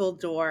magical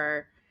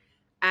door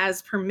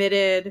as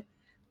permitted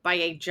by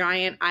a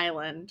giant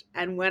island.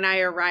 And when I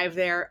arrive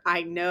there,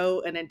 I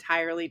know an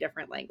entirely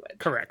different language.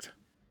 Correct.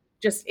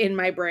 Just in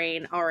my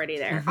brain already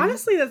there. Mm-hmm.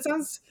 Honestly, that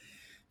sounds...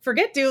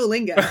 Forget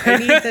Duolingo. I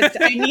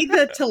need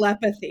the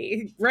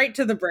telepathy right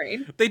to the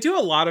brain. They do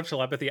a lot of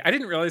telepathy. I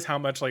didn't realize how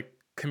much like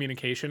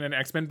communication in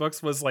X-Men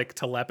books was like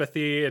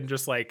telepathy and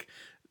just like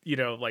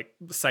like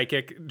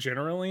psychic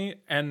generally,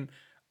 and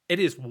it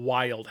is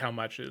wild how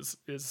much is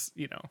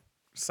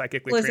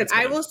psychically Listen, I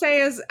transmitted. will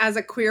say as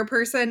a queer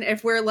person,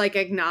 if we're like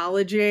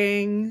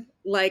acknowledging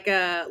like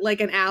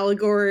an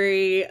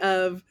allegory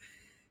of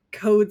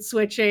code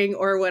switching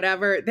or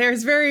whatever,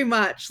 there's very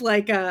much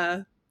like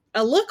a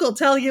look will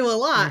tell you a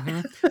lot.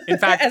 Mm-hmm. In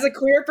fact, As a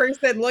queer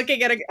person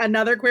looking at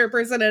another queer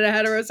person in a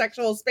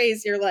heterosexual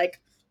space, you're like,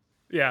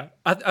 yeah,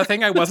 a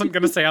thing I wasn't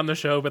going to say on the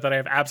show, but that I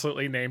have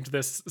absolutely named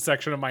this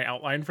section of my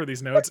outline for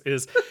these notes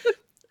is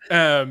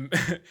um,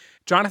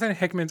 Jonathan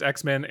Hickman's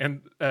X-Men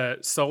and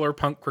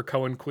Solarpunk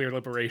Krakoan Queer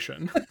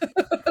Liberation.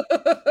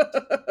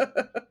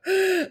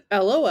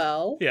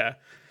 LOL. Yeah.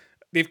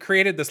 They've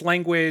created this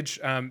language.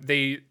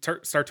 They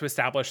start to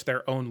establish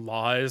their own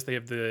laws. They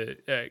have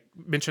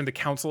mentioned the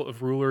Council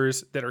of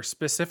Rulers that are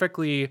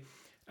specifically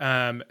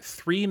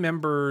 3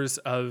 members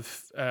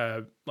of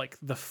like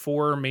the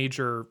 4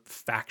 major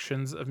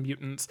factions of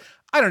mutants.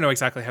 I don't know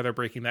exactly how they're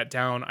breaking that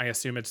down. I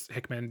assume it's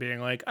Hickman being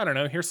like, I don't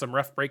know, here's some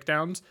rough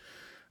breakdowns.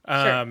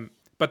 Sure.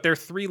 But there are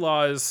 3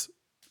 laws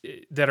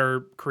that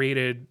are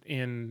created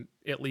in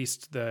at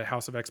least the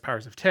House of X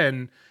Powers of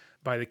 10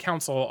 by the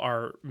council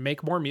are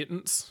make more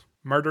mutants,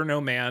 murder no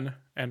man,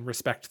 and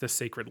respect the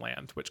sacred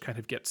land, which kind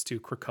of gets to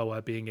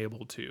Krakoa being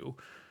able to,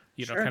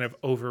 Sure. kind of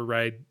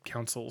override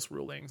council's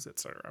rulings,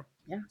 etc.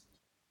 Yeah.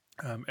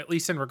 At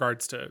least in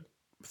regards to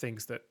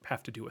things that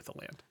have to do with the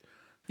land.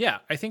 Yeah,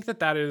 I think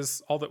that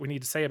is all that we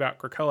need to say about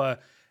Krakoa,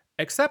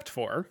 except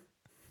for,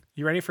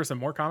 you ready for some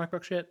more comic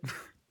book shit?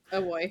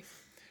 Oh boy.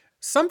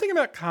 Something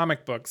about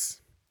comic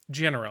books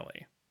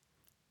generally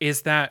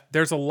is that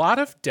there's a lot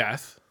of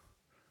death,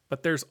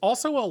 but there's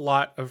also a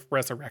lot of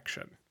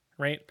resurrection,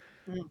 right?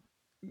 Mm.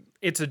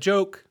 It's a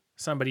joke.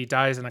 Somebody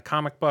dies in a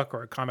comic book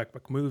or a comic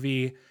book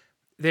movie,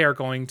 they are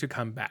going to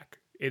come back.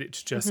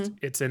 It's just,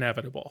 it's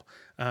inevitable.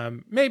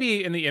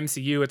 Maybe in the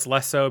MCU, it's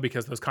less so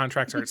because those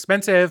contracts are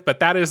expensive, but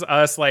that is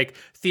us like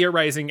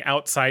theorizing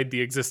outside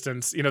the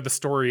existence, the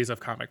stories of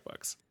comic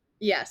books.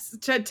 Yes.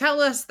 To tell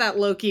us that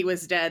Loki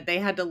was dead, they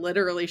had to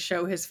literally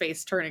show his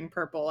face turning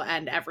purple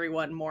and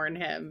everyone mourn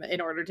him in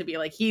order to be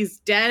like, he's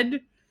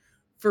dead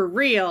for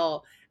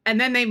real. And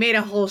then they made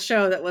a whole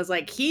show that was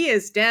like, he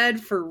is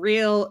dead for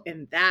real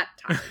in that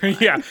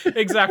timeline. Yeah,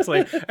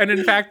 exactly. And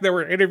in fact, there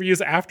were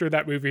interviews after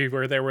that movie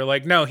where they were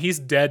like, no, he's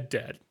dead,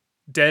 dead.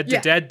 Dead,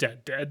 Yeah.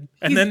 dead.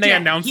 And He's then they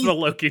dead. announced the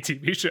Loki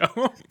TV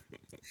show.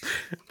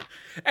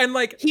 And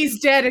like, he's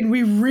dead and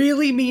we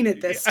really mean it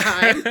this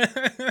time.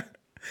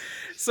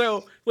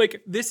 So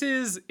like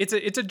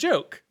it's a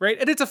joke, right?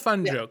 And it's a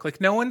fun joke. Like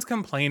no one's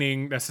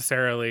complaining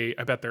necessarily.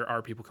 I bet there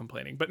are people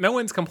complaining, but no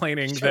one's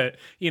complaining that,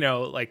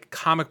 like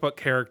comic book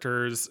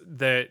characters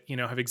that,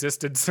 have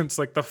existed since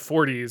like the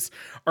 40s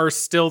are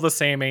still the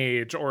same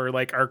age or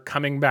like are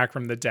coming back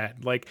from the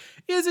dead. Like,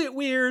 is it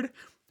weird?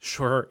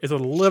 Sure. Is it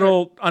a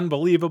little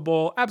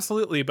unbelievable?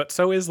 Absolutely. But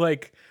so is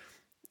like,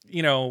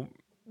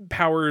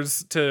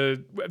 powers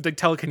to like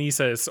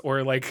telekinesis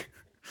or like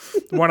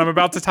what I'm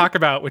about to talk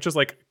about, which is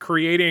like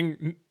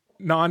creating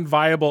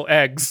non-viable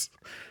eggs.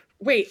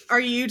 Wait, are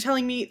you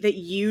telling me that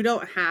you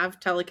don't have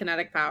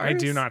telekinetic powers? I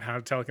do not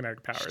have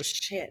telekinetic powers.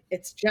 Shit,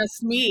 it's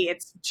just me.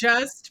 It's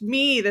just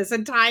me this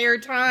entire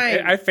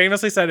time. I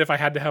famously said if I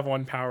had to have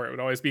one power, it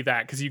would always be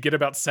that because you get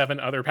about 7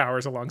 other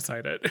powers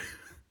alongside it.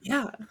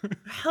 Yeah.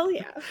 Hell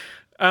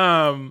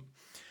yeah.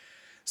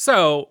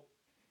 So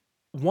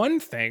one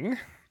thing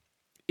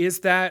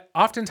is that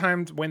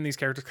oftentimes when these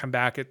characters come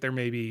back, they're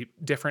maybe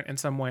different in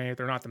some way.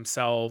 They're not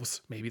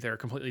themselves. Maybe they're a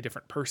completely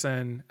different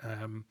person.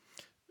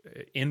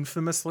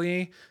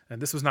 Infamously,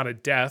 and this was not a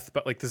death,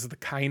 but like this is the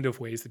kind of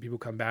ways that people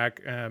come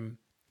back.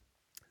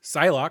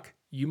 Psylocke,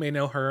 you may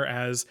know her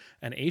as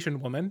an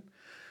Asian woman.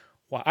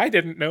 What I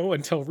didn't know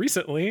until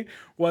recently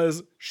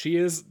was she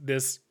is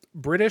this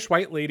British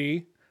white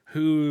lady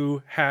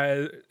who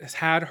has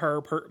had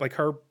her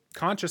her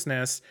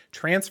consciousness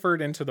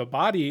transferred into the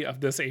body of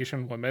this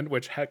Asian woman,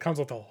 which comes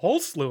with a whole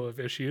slew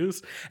of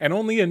issues. And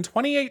only in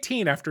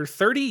 2018, after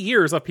 30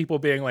 years of people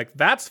being like,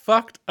 that's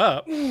fucked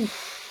up,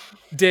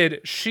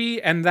 did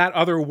she and that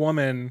other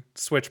woman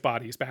switch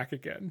bodies back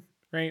again,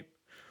 right?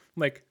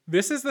 Like,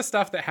 this is the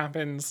stuff that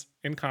happens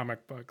in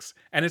comic books.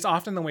 And it's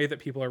often the way that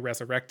people are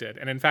resurrected.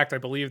 And in fact, I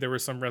believe there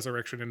was some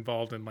resurrection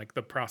involved in like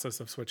the process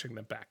of switching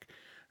them back,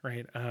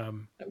 right?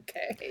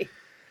 Okay.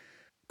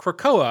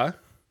 Krakoa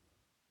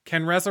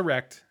can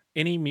resurrect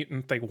any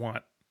mutant they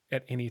want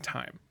at any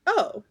time.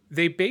 Oh.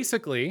 They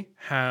basically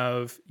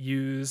have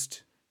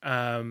used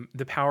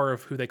the power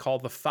of who they call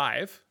the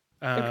Five.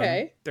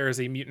 Okay. There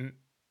is a mutant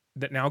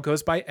that now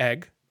goes by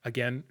Egg.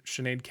 Again,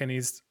 Sinead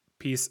Kinney's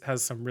piece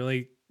has some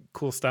really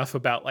cool stuff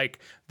about like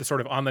the sort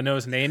of on the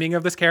nose naming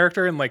of this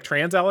character and like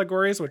trans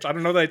allegories, which I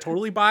don't know that I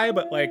totally buy,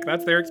 but like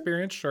that's their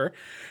experience, sure.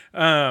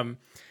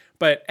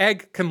 But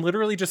Egg can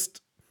literally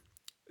just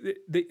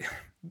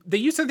they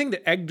used to think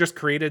that Egg just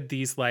created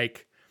these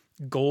like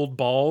gold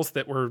balls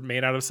that were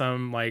made out of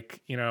some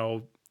like,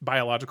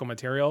 biological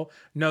material.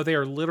 No, they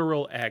are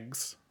literal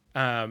eggs.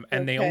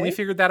 And they only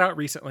figured that out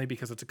recently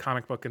because it's a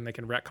comic book and they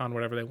can retcon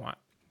whatever they want.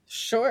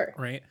 Sure.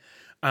 right?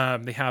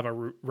 They have a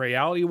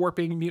reality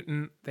warping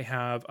mutant. They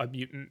have a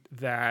mutant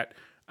that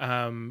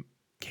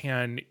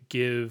can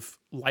give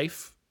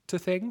life to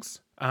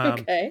things.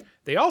 Okay.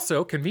 They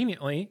also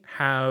conveniently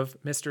have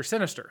Mr.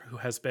 Sinister,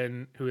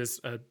 who is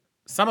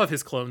some of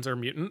his clones are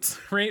mutants,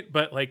 right?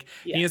 But like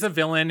he is Yes. a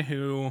villain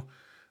who,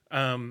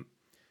 um,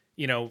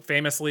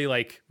 famously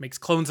like makes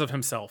clones of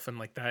himself and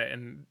like that,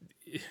 and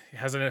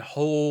has a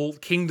whole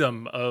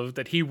kingdom of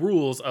that he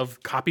rules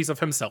of copies of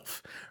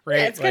himself, Yeah, right?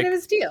 it's kind of Like,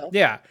 his deal.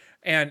 yeah.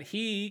 And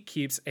he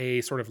keeps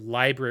a sort of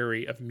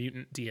library of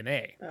mutant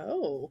DNA.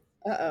 Oh.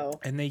 Uh-oh.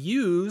 And they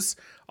use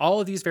all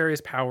of these various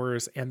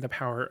powers and the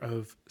power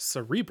of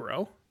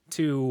Cerebro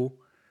to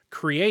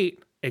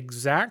create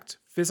exact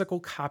physical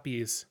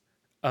copies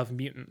of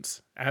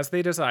mutants as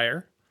they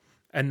desire,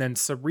 and then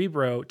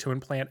Cerebro to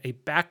implant a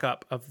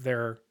backup of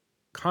their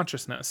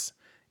consciousness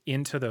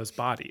into those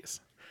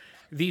bodies.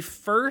 The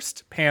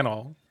first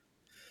panel,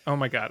 oh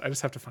my God, I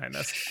just have to find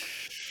this.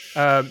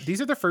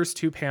 These are the first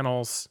two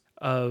panels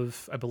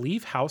of, I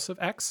believe, House of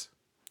X.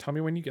 Tell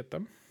me when you get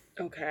them.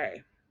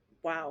 Okay.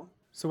 Wow.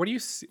 So what do you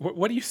see?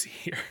 What do you see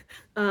here?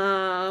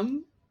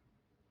 Um.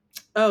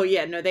 Oh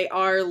yeah, no, they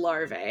are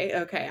larvae.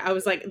 Okay, I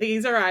was like,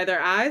 these are either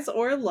eyes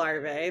or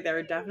larvae.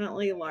 They're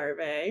definitely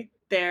larvae.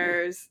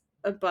 There's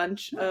a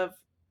bunch of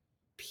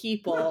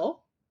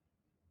people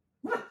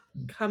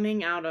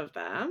coming out of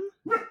them.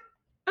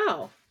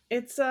 Oh,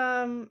 it's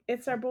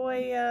our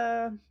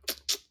boy.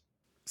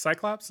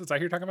 Cyclops? Is that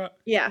who you're talking about?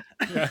 Yeah,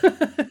 Yeah.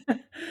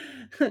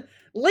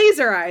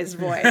 Laser Eyes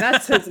boy.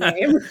 That's his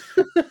name.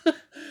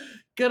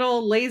 Good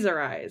old Laser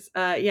Eyes.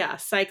 Yeah,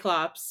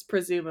 Cyclops,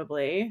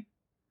 presumably.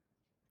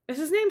 Is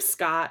his name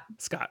Scott?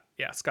 Scott.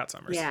 Yeah, Scott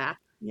Summers. Yeah,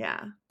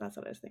 yeah, that's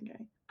what I was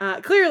thinking.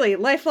 Clearly,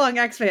 lifelong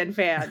X-Men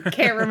fan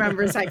can't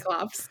remember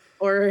Cyclops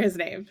or his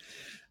name.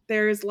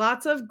 There's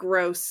lots of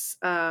gross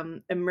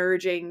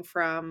emerging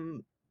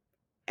from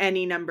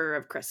any number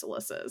of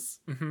chrysalises.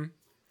 Mm-hmm.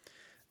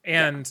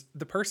 Yeah. And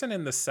the person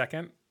in the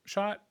second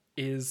shot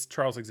is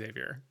Charles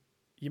Xavier.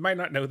 You might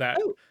not know that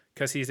Oh.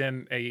 because he's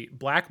in a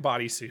black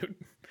bodysuit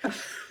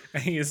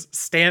and he's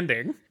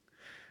standing,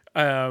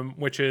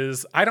 which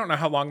is, I don't know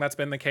how long that's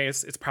been the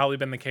case. It's probably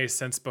been the case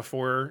since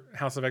before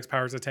House of X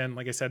Powers of 10.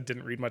 Like I said,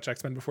 didn't read much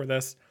X-Men before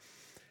this.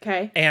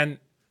 Okay. And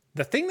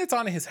the thing that's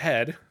on his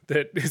head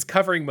that is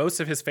covering most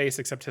of his face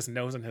except his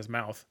nose and his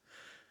mouth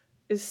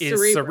Is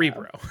is Cerebro.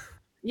 Cerebro.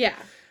 Yeah.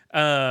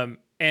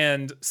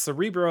 And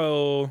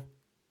Cerebro,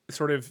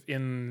 sort of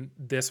in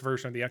this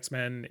version of the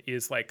X-Men,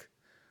 is like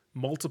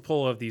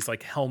multiple of these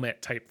like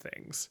helmet type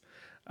things.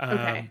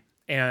 Okay.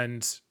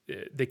 And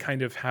they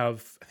kind of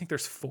have, I think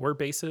there's 4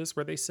 bases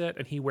where they sit,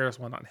 and he wears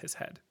one on his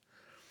head.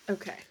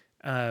 Okay.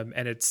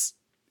 And it's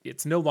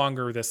no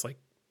longer this like,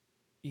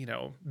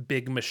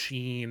 big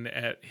machine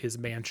at his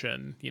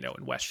mansion, in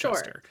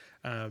Westchester.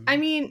 Sure. I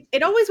mean,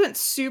 it always went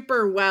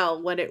super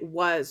well when it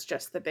was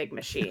just the big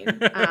machine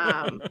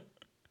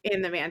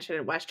in the mansion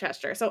in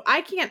Westchester. So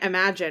I can't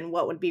imagine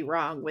what would be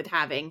wrong with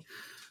having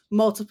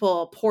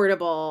multiple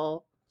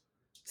portable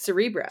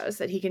Cerebros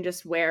that he can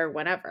just wear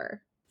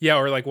whenever. Yeah,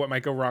 or like what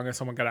might go wrong if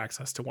someone got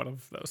access to one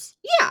of those.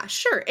 Yeah,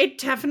 sure. It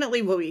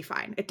definitely will be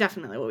fine. It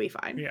definitely will be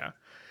fine. Yeah.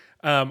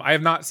 I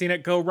have not seen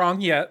it go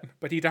wrong yet,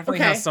 but he definitely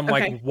Okay, has some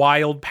okay. like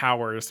wild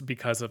powers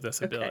because of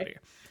this Okay. ability.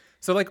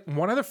 So like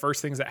one of the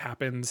first things that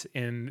happens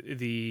in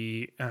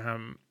the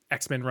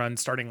X-Men run,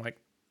 starting like,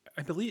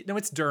 I believe, no,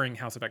 it's during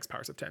House of X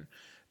Powers of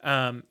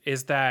 10,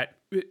 is that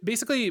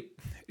basically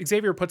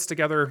Xavier puts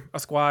together a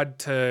squad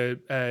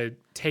to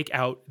take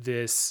out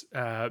this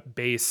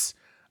base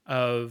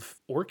of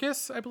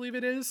Orcus, I believe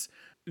it is.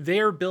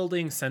 They're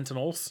building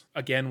Sentinels,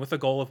 again, with the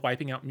goal of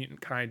wiping out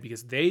mutant kind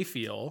because they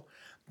feel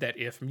that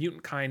if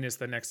mutant kind is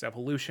the next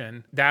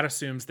evolution, that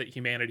assumes that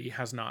humanity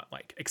has not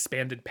like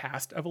expanded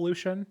past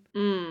evolution.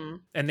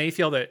 Mm. And they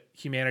feel that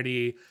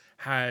humanity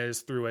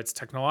has, through its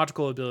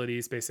technological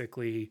abilities,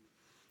 basically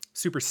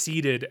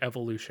superseded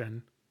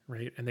evolution,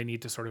 right? And they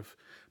need to sort of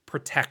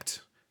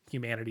protect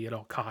humanity at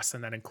all costs,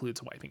 and that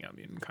includes wiping out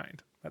mutant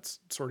kind. That's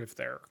sort of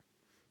their,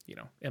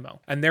 MO.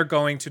 And they're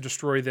going to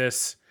destroy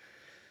this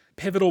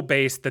pivotal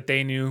base that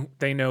they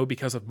know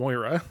because of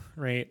Moira,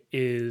 right,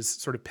 is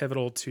sort of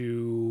pivotal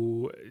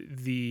to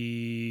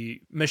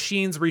the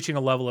machines reaching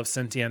a level of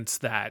sentience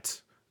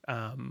that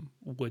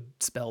would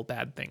spell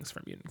bad things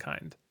for mutant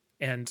kind.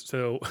 And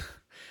so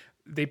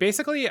they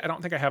basically, I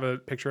don't think I have a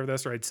picture of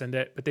this or I'd send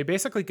it, but they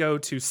basically go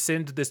to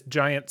send this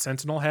giant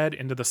sentinel head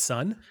into the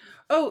sun.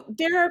 Oh,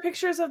 there are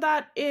pictures of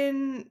that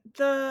in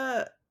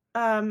the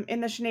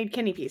Sinead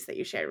Kinney piece that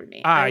you shared with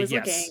me. I was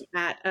Yes. looking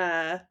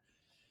at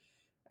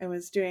I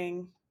was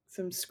doing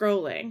some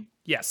scrolling.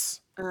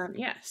 Yes.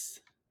 Yes,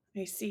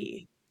 I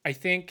see. I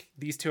think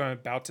these two I'm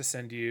about to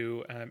send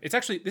you, it's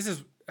actually,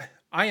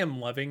 I am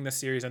loving this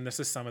series, and this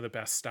is some of the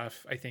best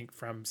stuff, I think,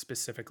 from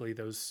specifically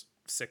those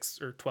 6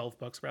 or 12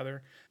 books,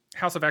 rather.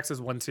 House of X is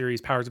one series,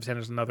 Powers of 10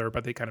 is another,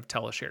 but they kind of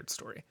tell a shared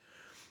story.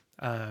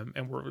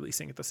 And we're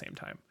releasing at the same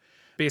time.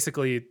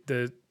 Basically,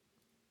 the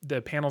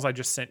panels I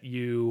just sent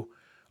you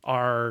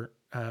are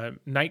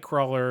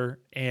Nightcrawler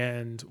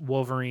and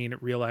Wolverine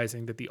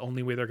realizing that the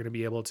only way they're going to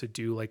be able to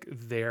do like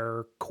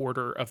their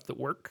quarter of the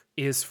work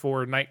is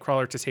for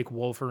Nightcrawler to take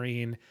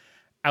Wolverine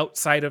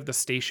outside of the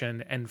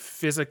station and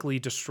physically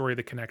destroy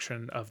the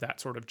connection of that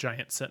sort of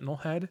giant sentinel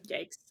head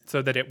Yikes.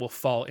 so that it will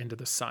fall into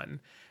the sun.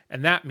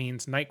 And that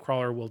means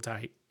Nightcrawler will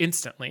die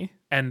instantly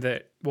and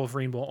that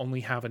Wolverine will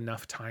only have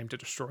enough time to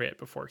destroy it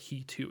before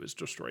he too is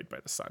destroyed by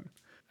the sun.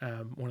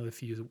 One of the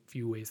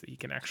few ways that he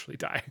can actually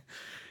die,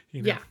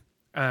 you know?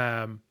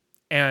 Yeah.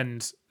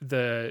 And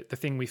the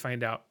thing we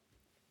find out,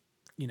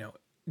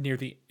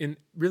 in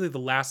really the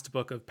last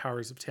book of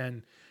Powers of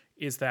 10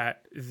 is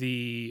that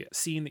the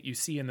scene that you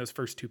see in those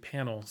first two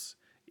panels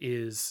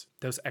is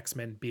those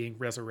X-Men being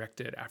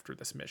resurrected after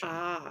this mission.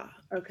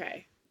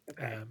 Okay.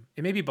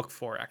 It may be book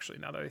 4 actually,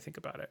 now that I think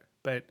about it,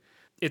 but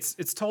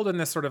it's told in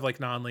this sort of like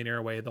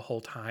non-linear way the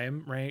whole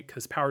time, right?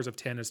 Because Powers of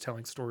 10 is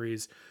telling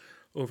stories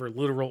over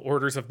literal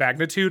orders of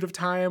magnitude of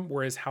time,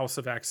 whereas House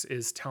of X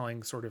is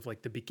telling sort of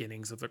like the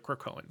beginnings of the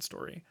Krakoan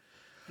story.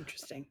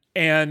 Interesting.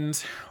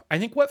 And I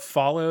think what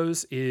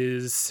follows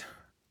is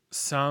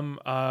some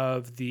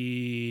of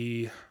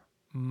the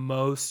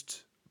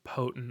most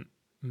potent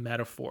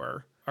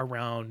metaphor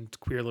around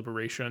queer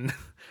liberation.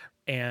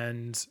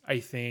 And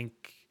I think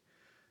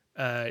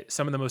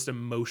some of the most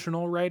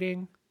emotional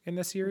writing in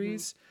the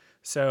series.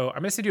 So I'm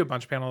going to send you a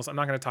bunch of panels. I'm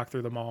not going to talk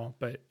through them all,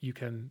 but you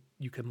can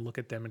look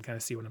at them and kind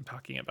of see what I'm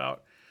talking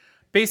about.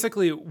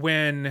 Basically,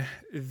 when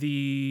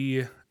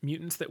the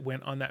mutants that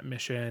went on that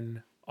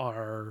mission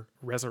are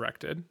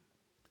resurrected,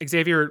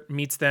 Xavier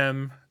meets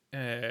them.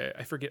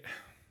 I forget.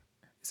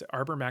 Is it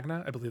Arbor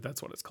Magna? I believe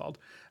that's what it's called.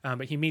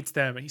 But he meets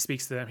them and he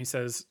speaks to them. He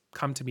says,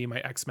 "Come to me, my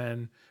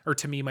X-Men," or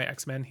 "To me, my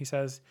X-Men," he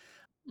says.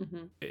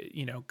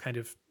 Kind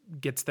of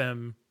gets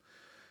them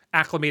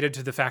acclimated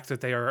to the fact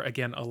that they are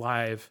again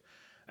alive.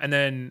 And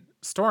then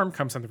Storm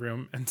comes in the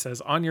room and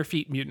says, "On your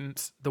feet,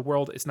 mutants. The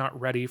world is not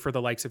ready for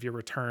the likes of your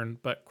return,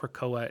 but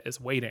Krakoa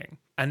is waiting."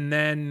 And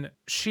then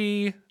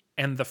she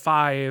and the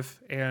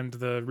Five and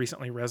the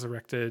recently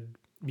resurrected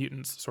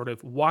mutants sort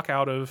of walk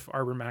out of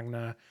Arbor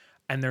Magna,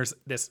 and there's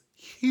this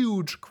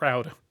huge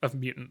crowd of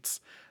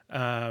mutants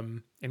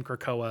in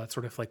Krakoa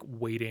sort of like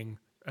waiting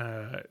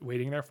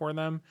there for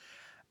them.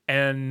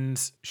 And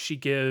she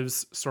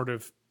gives sort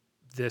of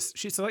this,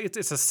 she's like,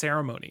 it's a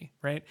ceremony,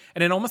 right?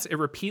 And it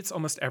repeats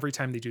almost every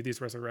time they do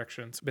these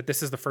resurrections, but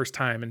this is the first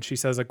time. And she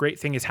says, "A great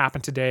thing has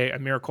happened today, a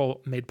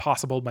miracle made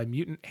possible by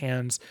mutant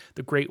hands,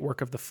 the great work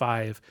of the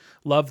Five.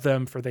 Love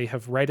them, for they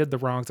have righted the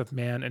wrongs of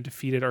man and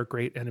defeated our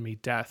great enemy,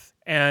 death."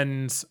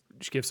 And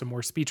she gives some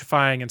more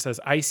speechifying and says,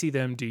 "I see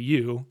them, do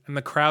you?" And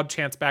the crowd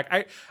chants back.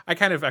 I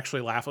kind of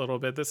actually laugh a little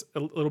bit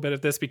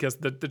at this because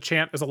the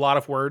chant is a lot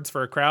of words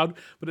for a crowd,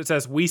 but it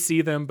says, "We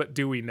see them, but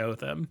do we know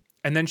them?"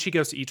 And then she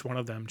goes to each one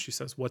of them. She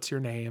says, "What's your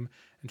name?"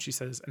 And she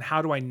says, "And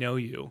how do I know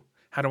you?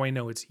 How do I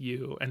know it's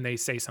you?" And they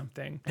say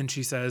something. And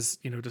she says,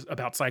 just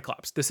about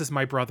Cyclops. "This is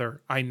my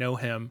brother. I know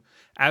him.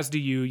 As do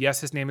you.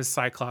 Yes, his name is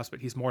Cyclops, but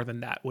he's more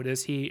than that. What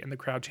is he?" And the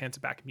crowd chants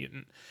back,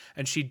 "Mutant."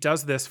 And she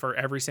does this for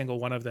every single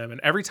one of them.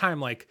 And every time,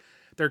 like,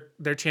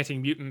 they're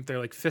chanting mutant, they're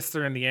like fists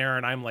are in the air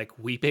and I'm like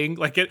weeping.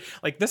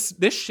 This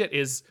shit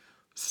is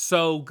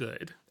so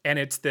good. And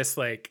it's this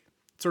like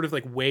sort of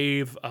like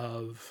wave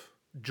of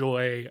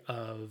joy,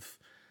 of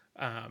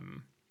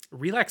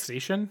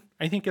relaxation,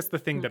 I think is the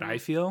thing that I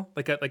feel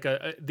like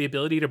the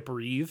ability to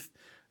breathe,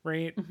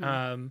 right?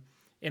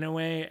 In a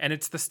way. And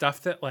it's the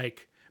stuff that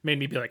like made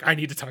me be like, I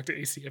need to talk to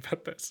AC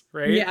about this,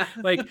 right? Yeah.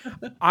 Like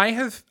I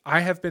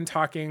have been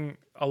talking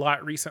a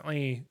lot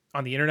recently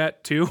on the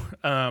internet too,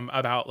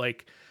 about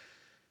like,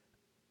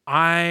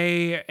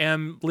 I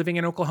am living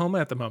in Oklahoma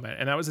at the moment,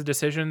 and that was a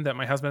decision that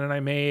my husband and I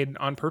made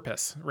on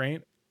purpose,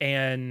 right?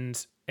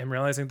 And am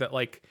realizing that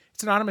like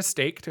it's not a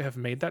mistake to have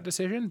made that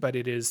decision, but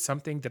it is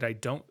something that I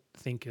don't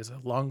think is a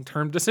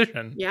long-term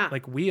decision. Yeah.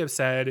 Like we have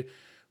said,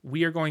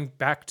 we are going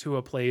back to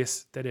a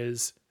place that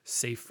is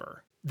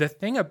safer. The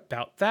thing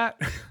about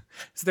that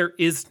is there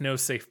is no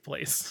safe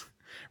place,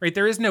 right?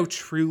 There is no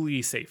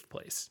truly safe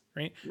place,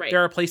 right? Right.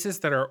 There are places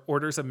that are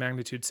orders of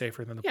magnitude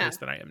safer than the place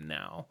that I am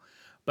now.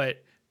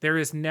 But there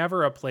is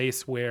never a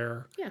place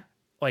where,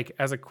 like,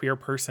 as a queer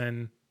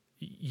person,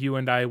 you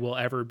and I will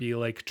ever be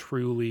like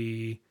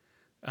truly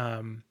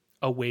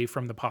away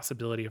from the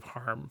possibility of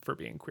harm for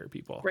being queer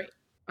people. Right.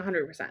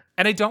 100%.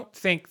 And I don't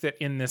think that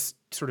in this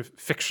sort of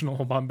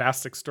fictional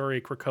bombastic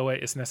story,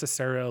 Krakoa is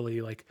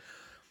necessarily like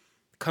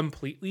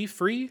completely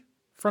free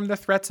from the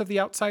threats of the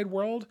outside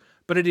world,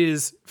 but it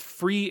is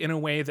free in a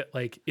way that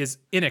like is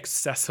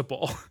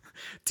inaccessible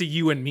to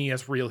you and me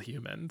as real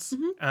humans.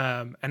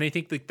 And I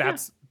think like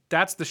that's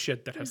the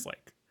shit that has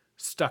like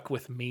stuck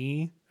with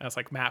me as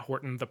like Matt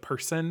Horton, the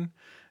person,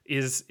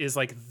 is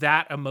like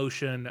that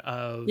emotion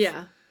of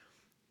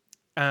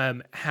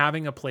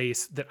having a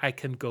place that I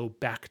can go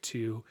back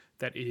to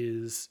that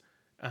is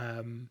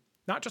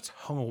not just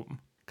home,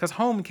 because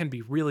home can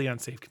be really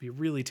unsafe, can be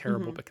really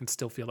terrible, but can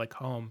still feel like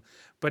home,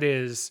 but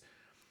is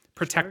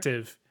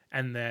protective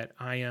and that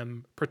I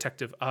am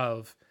protective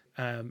of.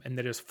 and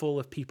that is full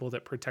of people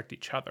that protect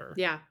each other.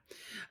 Yeah.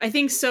 I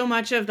think so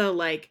much of the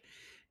like,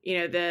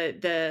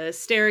 the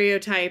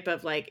stereotype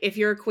of like, if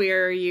you're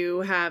queer, you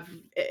have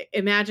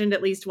imagined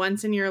at least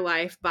once in your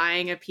life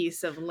buying a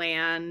piece of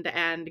land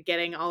and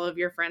getting all of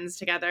your friends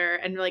together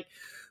and like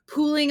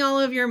pooling all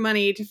of your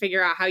money to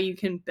figure out how you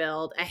can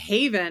build a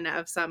haven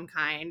of some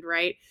kind,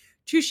 right?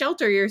 To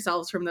shelter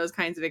yourselves from those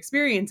kinds of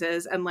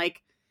experiences. And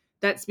like,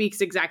 that speaks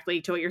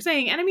exactly to what you're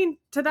saying. And I mean,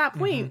 to that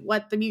point,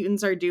 what the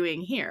mutants are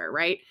doing here,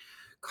 right?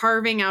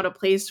 Carving out a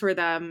place for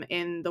them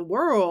in the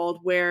world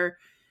where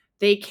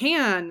they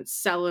can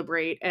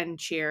celebrate and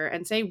cheer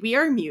and say we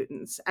are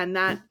mutants, and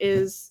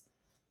that's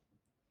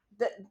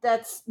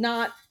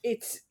not,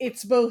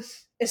 it's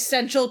both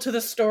essential to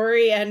the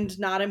story and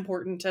not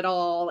important at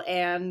all,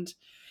 and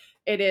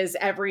it is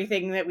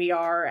everything that we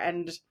are,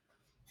 and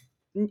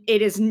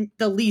it is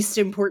the least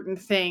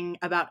important thing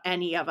about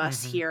any of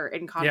us here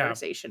in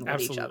conversation with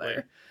each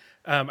other.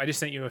 I just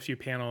sent you a few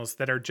panels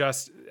that are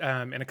just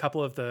in a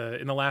couple of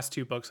in the last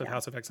two books of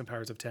House of X and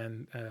Powers of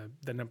 10,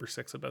 the number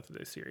 6 of both of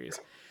those series.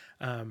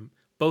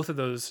 Both of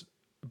those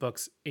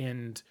books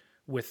end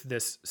with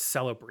this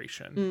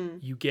celebration.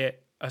 You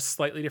get a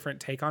slightly different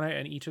take on it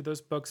in each of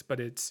those books,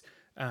 but it's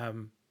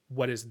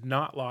what is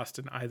not lost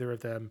in either of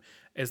them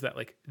is that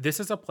like this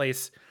is a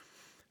place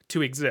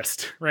to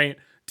exist, right?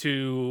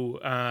 To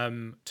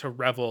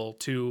revel,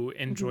 to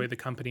enjoy the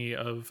company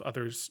of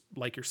others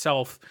like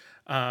yourself.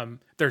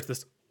 There's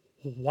this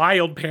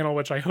wild panel,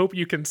 which I hope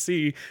you can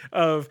see,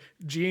 of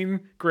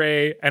Jean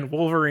Grey and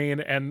Wolverine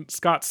and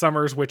Scott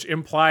Summers, which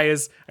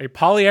implies a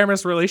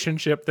polyamorous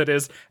relationship that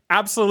is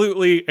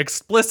absolutely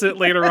explicit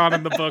later on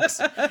in the books.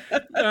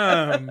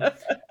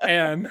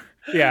 And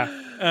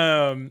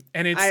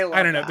it's,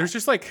 I don't know, there's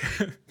just like,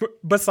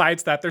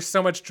 besides that, there's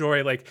so much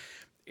joy. Like,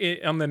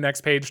 on the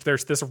next page,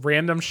 there's this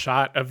random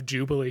shot of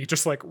Jubilee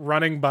just like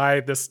running by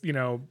this,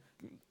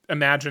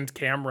 imagined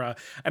camera.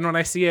 And when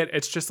I see it,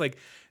 it's just like,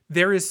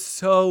 there is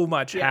so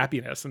much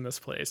happiness in this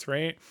place.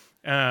 Right.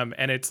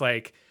 And it's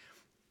like,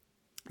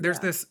 there's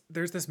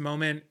this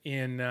moment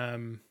in,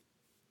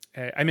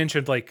 I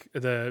mentioned like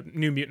the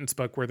New Mutants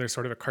book where there's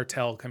sort of a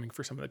cartel coming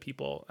for some of the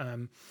people.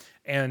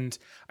 And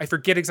I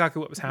forget exactly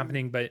what was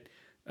happening, but,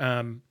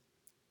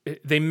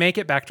 they make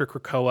it back to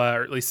Krakoa,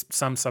 or at least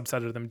some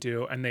subset of them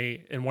do.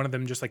 And one of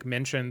them just like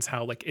mentions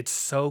how like, it's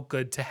so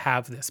good to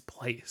have this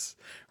place,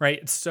 right?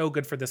 It's so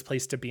good for this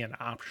place to be an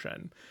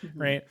option.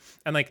 Right.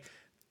 And like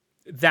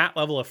that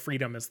level of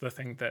freedom is the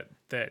thing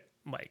that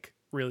like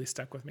really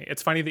stuck with me.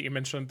 It's funny that you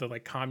mentioned the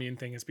like commune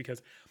thing is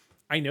because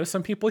I know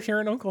some people here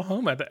in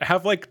Oklahoma that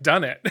have like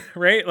done it,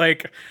 right?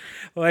 Like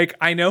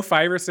I know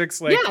 5 or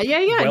 6 like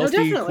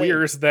wealthy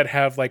queers that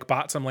have like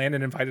bought some land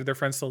and invited their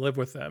friends to live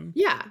with them.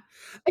 Yeah.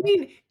 I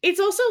mean, it's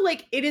also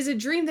like, it is a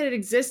dream that it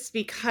exists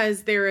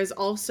because there is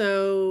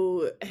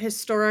also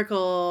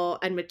historical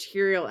and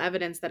material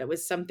evidence that it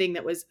was something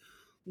that was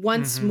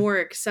once more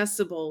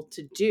accessible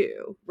to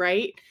do,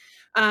 right?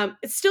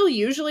 It's still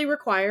usually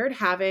required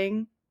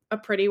having a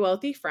pretty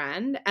wealthy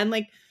friend, and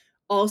like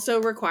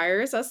also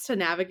requires us to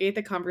navigate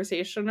the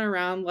conversation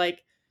around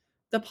like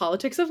the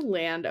politics of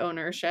land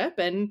ownership,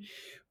 and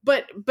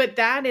but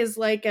that is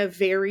like a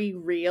very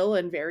real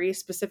and very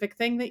specific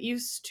thing that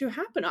used to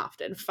happen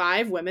often.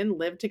 5 women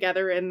lived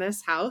together in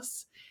this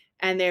house,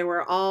 and they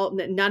were all,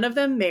 none of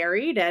them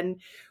married,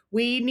 and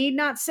we need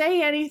not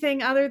say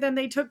anything other than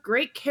they took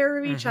great care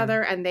of each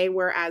other and they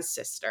were as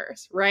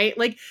sisters, right?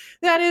 Like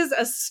that is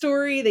a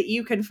story that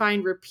you can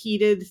find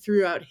repeated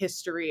throughout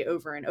history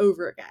over and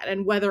over again.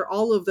 And whether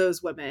all of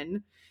those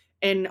women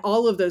and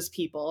all of those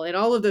people in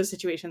all of those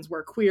situations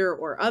were queer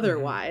or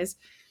otherwise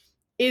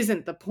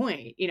isn't the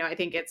point. I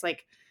think it's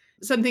like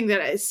something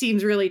that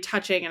seems really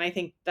touching. And I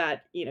think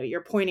that,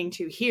 you're pointing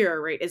to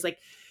here, right, is like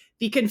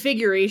the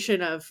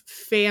configuration of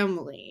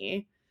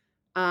family,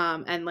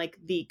 and like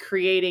the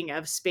creating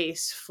of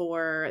space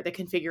for the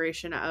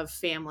configuration of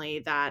family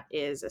that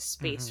is a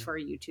space for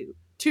you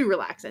to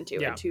relax into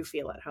and to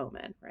feel at home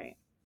in, right?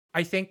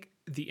 I think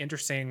the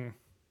interesting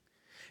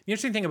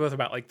thing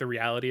about like the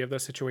reality of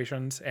those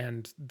situations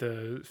and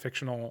the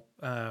fictional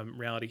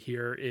reality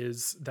here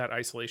is that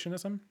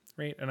isolationism,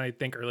 right? And I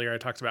think earlier I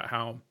talked about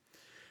how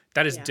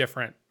that is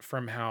different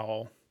from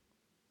how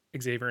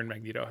Xavier and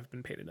Magneto have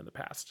been painted in the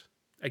past.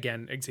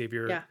 Again,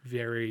 Xavier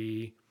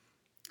very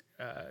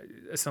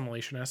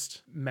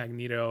assimilationist,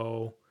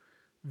 Magneto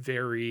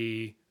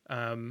very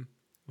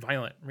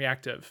violent,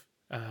 reactive,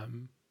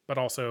 but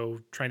also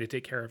trying to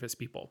take care of his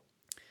people.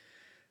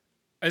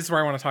 This is where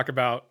I want to talk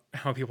about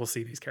how people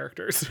see these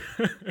characters.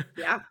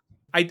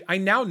 I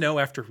now know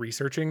after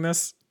researching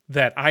this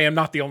that I am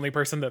not the only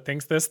person that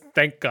thinks this.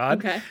 Thank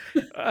God. Okay.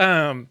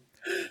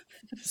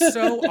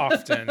 So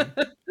often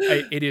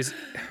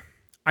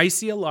I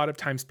see a lot of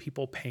times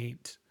people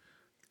paint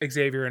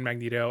Xavier and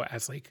Magneto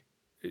as like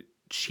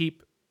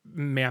cheap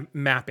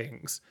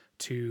mappings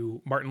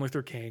to Martin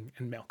Luther King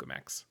and Malcolm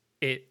X.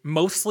 It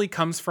mostly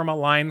comes from a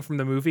line from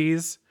the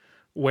movies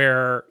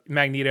where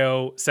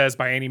Magneto says,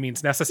 by any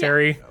means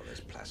necessary. Well, this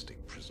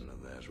plastic prison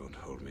of theirs won't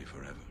hold me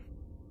forever.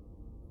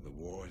 The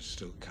war is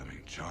still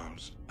coming,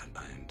 Charles, and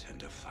I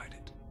intend to fight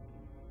it.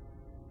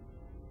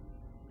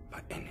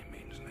 By any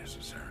means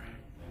necessary.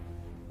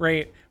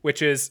 Right?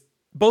 Which is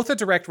both a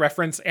direct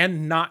reference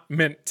and not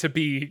meant to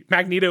be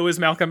Magneto is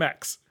Malcolm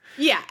X.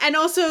 Yeah, and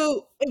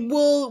also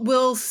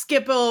we'll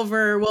skip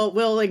over,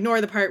 we'll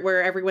ignore the part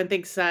where everyone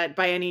thinks that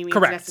by any means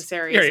Correct.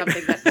 necessary is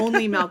something that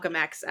only Malcolm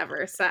X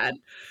ever said.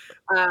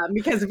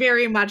 Because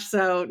very much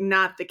so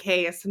not the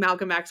case.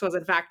 Malcolm X was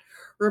in fact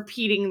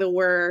repeating the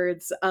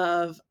words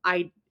of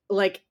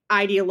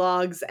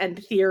ideologues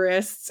and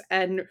theorists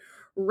and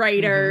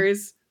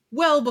writers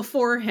well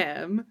before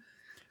him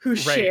who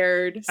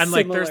shared and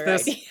like similar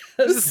there's ideas.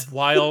 this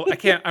wild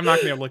I'm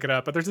not gonna look it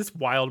up, but there's this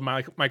wild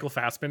Michael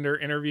Fassbender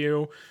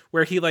interview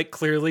where he like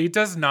clearly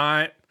does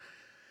not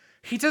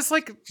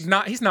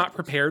he's not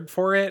prepared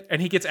for it, and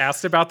he gets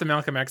asked about the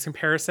Malcolm X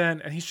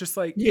comparison, and he's just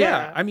like,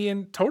 yeah, I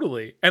mean,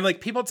 totally. And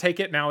like people take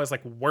it now as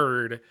like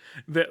word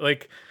that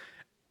like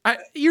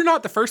you're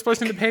not the first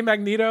person to pay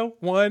Magneto.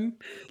 One,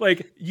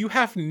 like you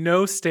have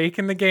no stake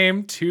in the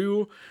game.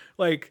 Two,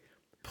 like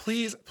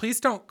please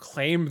don't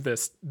claim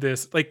this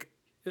like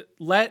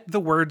let the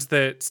words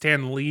that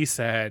Stan Lee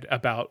said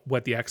about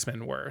what the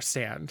X-Men were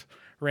stand,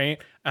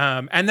 right?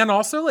 And then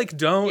also like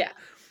don't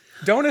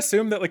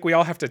assume that like we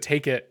all have to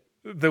take it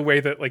the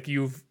way that like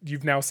you've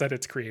now said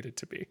it's created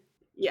to be.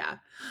 Yeah.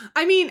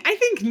 I mean, I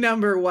think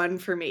number one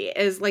for me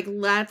is like,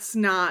 let's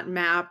not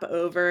map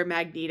over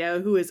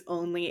Magneto, who has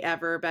only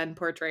ever been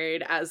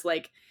portrayed as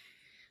like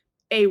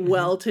a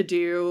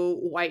well-to-do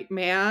white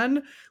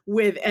man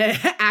with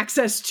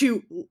access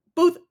to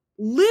both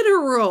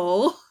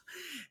literal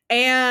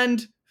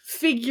and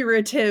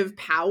figurative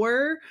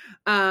power,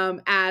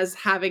 as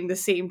having the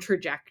same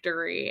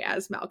trajectory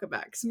as Malcolm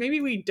X.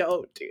 Maybe we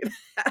don't do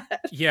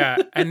that. Yeah,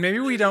 and maybe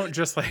we don't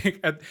just like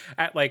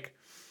at like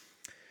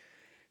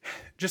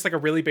just like a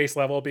really base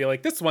level be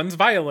like, this one's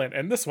violent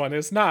and this one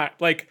is not.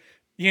 Like,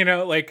 you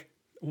know, like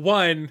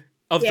one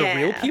of the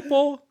real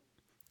people,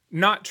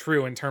 not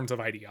true in terms of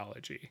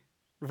ideology,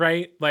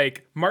 right?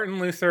 Like Martin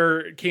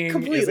Luther King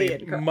completely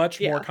is a much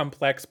more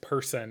complex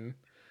person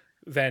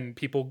than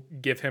people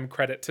give him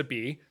credit to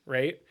be,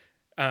 right?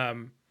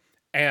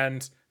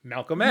 And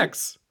Malcolm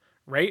X,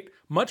 right?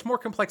 Much more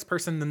complex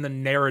person than the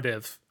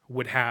narrative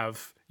would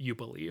have you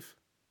believe,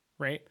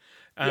 right?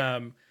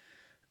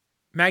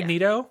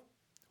 Magneto,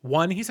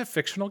 one, he's a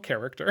fictional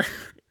character.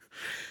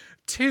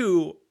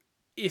 Two,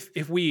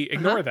 if we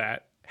ignore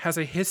that, has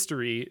a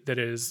history that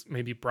is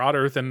maybe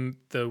broader than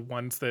the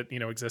ones that, you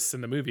know, exists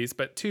in the movies,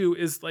 but two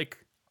is like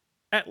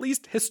at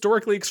least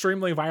historically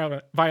extremely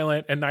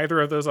violent, and neither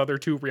of those other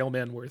two real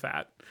men were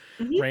that,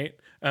 right?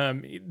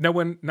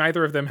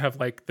 Neither of them have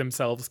like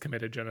themselves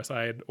committed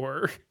genocide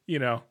or, you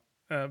know,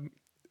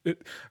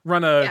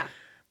 run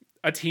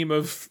a team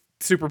of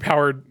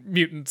superpowered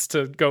mutants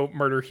to go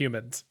murder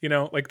humans, you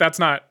know, like that's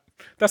not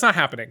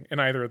happening in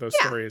either of those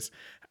stories.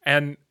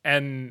 And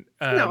no,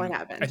 it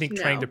happened. I think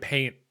trying to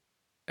paint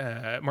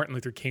Martin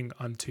Luther King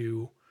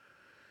onto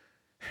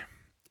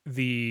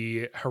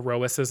the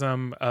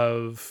heroicism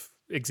of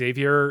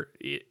Xavier,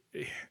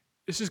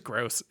 it's just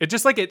gross. It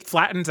just like it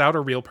flattens out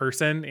a real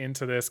person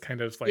into this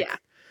kind of like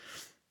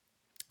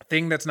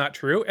thing that's not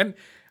true. And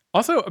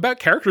also about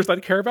characters that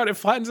I care about, it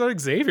flattens out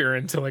Xavier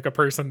into like a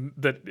person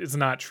that is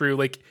not true.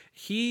 Like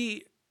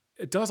he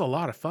does a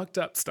lot of fucked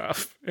up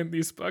stuff in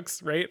these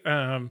books, right?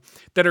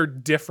 That are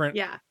different,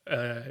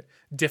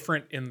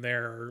 different in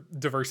their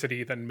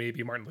diversity than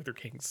maybe Martin Luther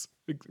King's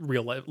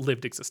real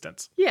lived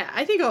existence. Yeah,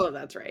 I think all of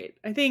that's right.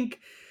 I think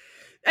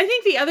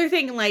the other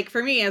thing, like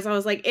for me, as I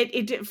was like,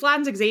 it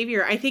flattens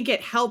Xavier. I think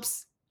it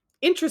helps,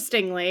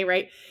 interestingly,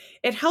 right?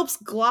 It helps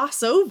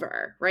gloss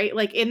over, right?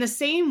 Like in the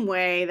same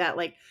way that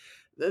like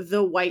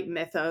the white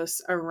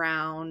mythos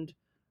around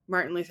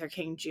Martin Luther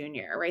King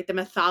Jr., right? The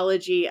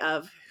mythology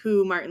of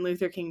who Martin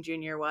Luther King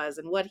Jr. was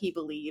and what he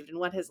believed and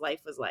what his life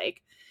was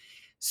like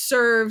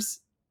serves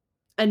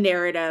a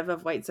narrative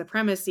of white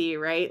supremacy,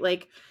 right?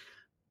 Like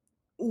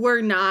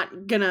we're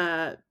not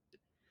gonna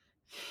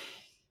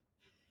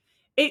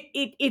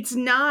it's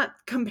not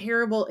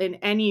comparable in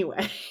any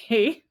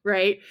way,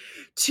 right,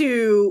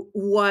 to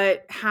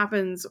what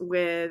happens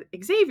with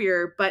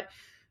Xavier, but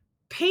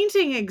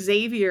painting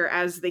Xavier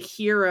as the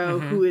hero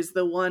who is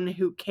the one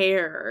who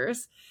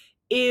cares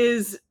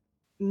is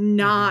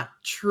not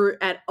true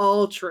at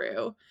all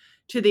true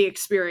to the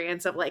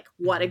experience of like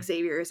what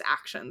Xavier's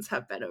actions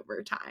have been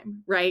over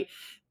time, right?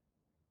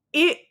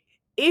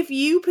 If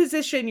you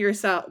position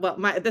yourself, well,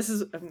 this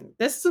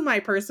is my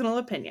personal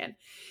opinion.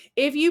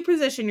 If you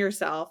position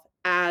yourself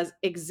as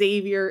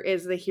Xavier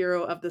is the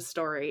hero of the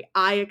story,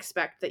 I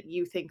expect that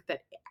you think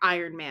that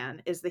Iron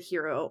Man is the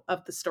hero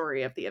of the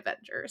story of the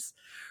Avengers,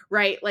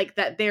 right? Like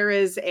that there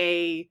is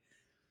a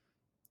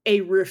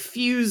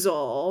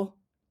refusal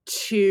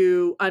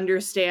to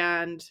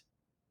understand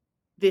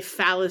the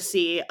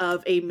fallacy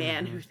of a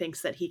man who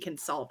thinks that he can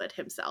solve it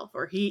himself,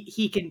 or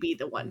he can be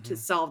the one to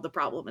solve the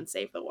problem and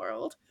save the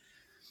world,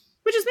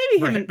 which is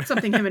maybe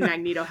something him and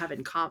Magneto have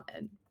in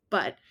common.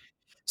 But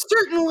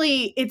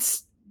certainly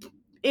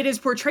it is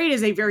portrayed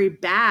as a very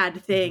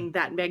bad thing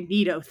that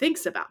Magneto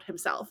thinks about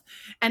himself.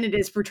 And it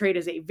is portrayed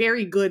as a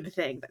very good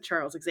thing that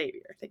Charles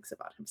Xavier thinks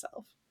about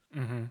himself.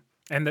 Mm-hmm.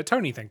 And that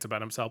Tony thinks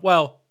about himself.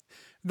 Well,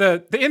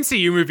 the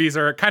MCU movies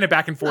are kind of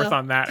back and forth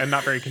on that and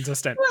not very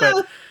consistent.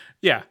 But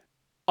yeah,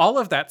 all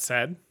of that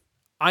said,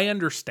 I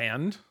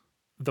understand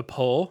the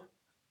pull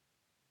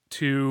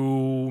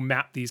to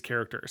map these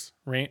characters,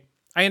 right?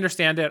 I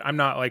understand it. I'm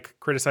not like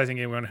criticizing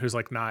anyone who's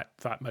like not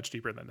thought much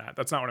deeper than that.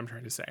 That's not what I'm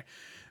trying to say.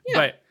 Yeah.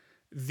 But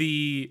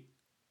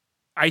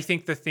I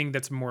think the thing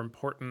that's more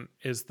important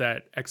is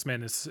that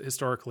X-Men is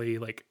historically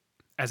like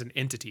as an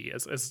entity,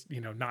 as you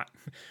know, not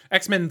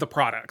X-Men the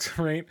product,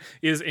 right?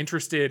 Is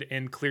interested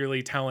in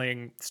clearly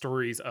telling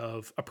stories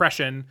of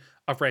oppression,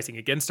 of rising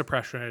against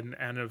oppression,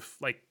 and of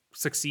like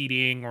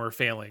succeeding or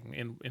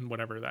failing in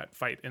whatever that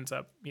fight ends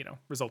up, you know,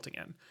 resulting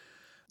in.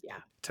 Yeah.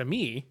 To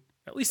me,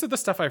 at least of the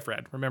stuff I've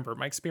read, remember,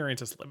 my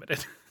experience is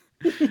limited.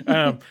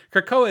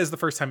 Krakoa is the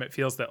first time it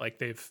feels that like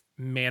they've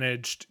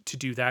managed to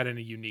do that in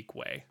a unique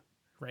way,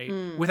 right?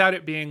 Without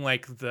it being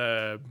like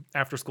the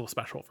after school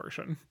special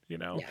version, you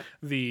know,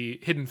 the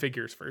Hidden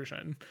Figures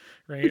version,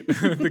 right?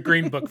 The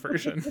Green Book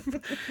version.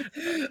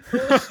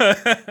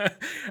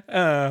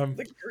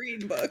 The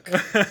Green Book.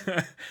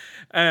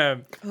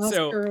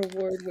 Oscar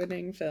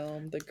award-winning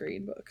film, The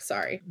Green Book.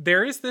 Sorry.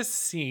 There is this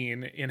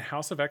scene in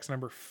House of X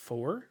number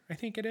 4, I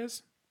think it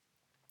is.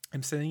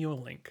 I'm sending you a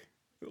link.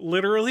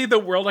 Literally, the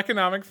World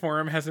Economic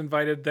Forum has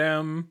invited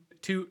them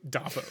to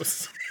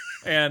Davos.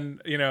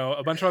 And, you know,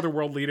 a bunch of other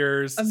world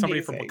leaders. Amazing.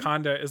 Somebody from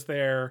Wakanda is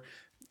there.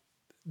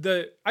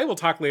 I will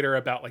talk later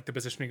about like the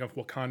positioning of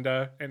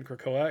Wakanda and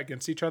Krakoa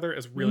against each other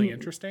is really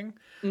interesting.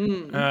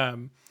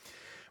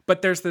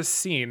 But there's this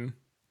scene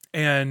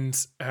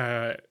and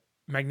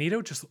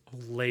Magneto just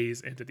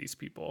lays into these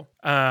people.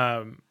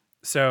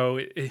 So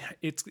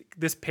it's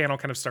this panel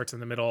kind of starts in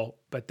the middle,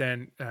 but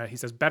then he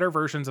says better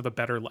versions of a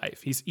better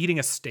life. He's eating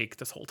a steak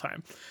this whole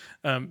time.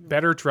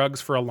 Better drugs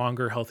for a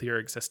longer, healthier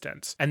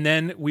existence. And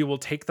then we will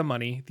take the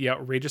money, the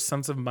outrageous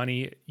sums of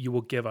money you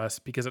will give us,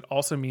 because it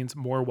also means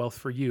more wealth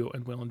for you,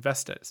 and we'll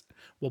invest it.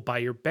 We'll buy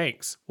your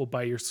banks. We'll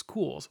buy your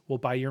schools. We'll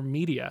buy your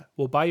media.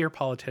 We'll buy your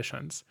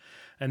politicians.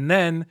 And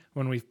then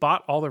when we've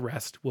bought all the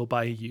rest, we'll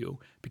buy you,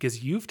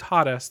 because you've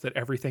taught us that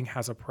everything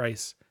has a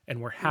price,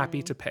 and we're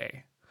happy to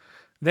pay.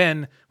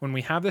 Then, when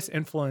we have this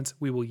influence,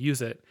 we will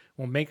use it.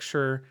 We'll make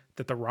sure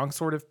that the wrong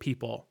sort of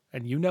people,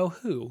 and you know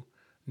who,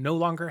 no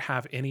longer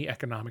have any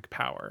economic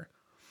power.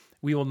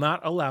 We will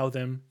not allow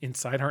them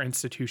inside our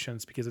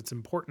institutions because it's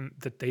important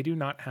that they do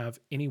not have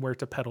anywhere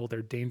to peddle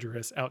their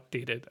dangerous,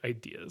 outdated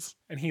ideas.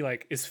 And he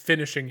like is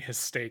finishing his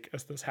steak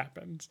as this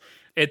happens.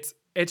 It's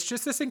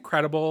just this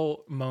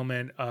incredible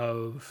moment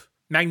of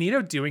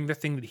Magneto doing the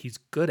thing that he's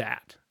good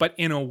at, but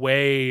in a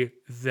way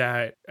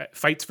that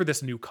fights for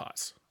this new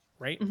cause.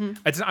 Right?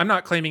 I'm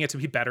not claiming it to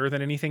be better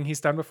than anything he's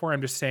done before.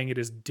 I'm just saying it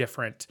is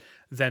different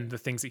than the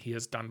things that he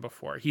has done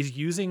before. He's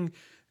using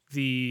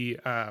the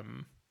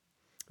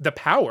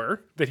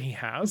power that he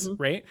has,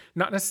 right?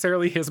 Not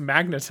necessarily his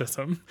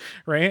magnetism,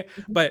 right?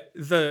 But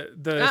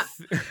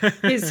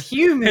his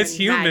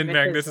human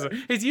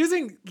magnetism. He's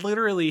using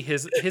literally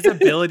his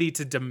ability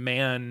to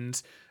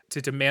demand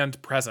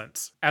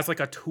presence as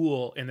like a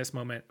tool in this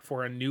moment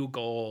for a new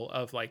goal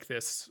of like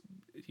this,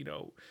 you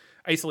know,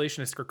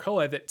 isolationist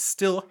Krakoa that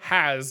still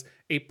has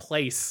a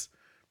place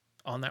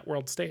on that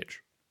world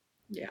stage.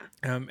 Yeah.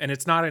 And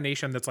it's not a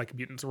nation that's like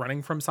mutants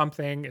running from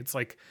something. It's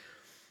like,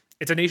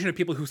 it's a nation of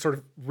people who sort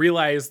of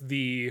realize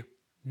the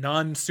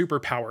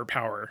non-superpower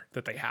power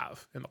that they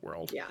have in the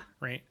world. Yeah.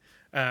 Right.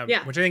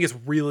 Which I think is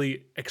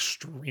really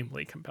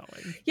extremely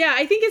compelling. Yeah.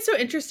 I think it's so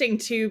interesting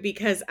too,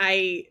 because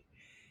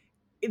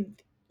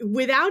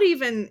without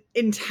even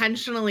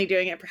intentionally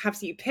doing it,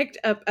 perhaps you picked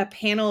up a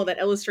panel that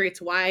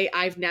illustrates why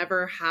I've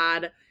never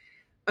had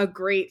a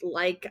great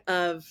like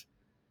of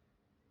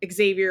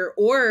Xavier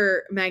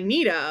or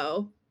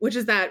Magneto, which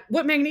is that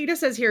what Magneto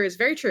says here is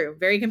very true,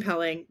 very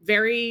compelling,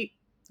 very,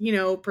 you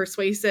know,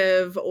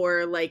 persuasive,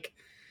 or like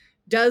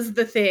does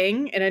the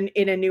thing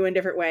in a new and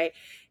different way.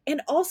 And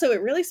also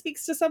it really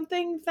speaks to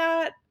something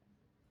that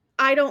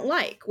I don't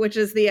like, which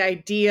is the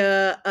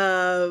idea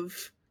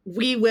of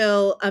we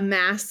will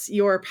amass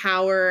your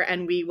power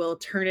and we will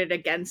turn it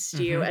against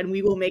you, and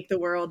we will make the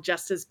world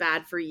just as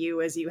bad for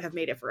you as you have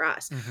made it for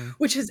us,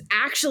 which is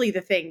actually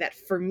the thing that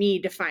for me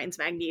defines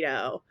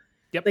Magneto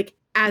like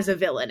as a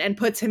villain and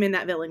puts him in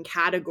that villain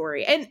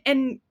category.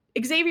 And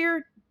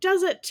Xavier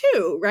does it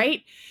too,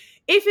 right?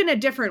 If in a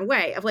different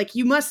way of like,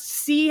 you must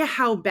see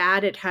how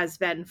bad it has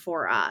been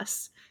for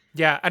us.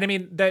 Yeah. And I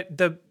mean that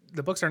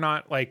the books are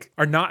not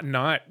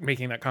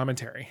making that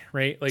commentary,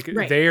 right? Like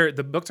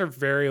the books are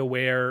very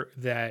aware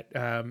that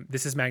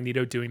this is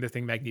Magneto doing the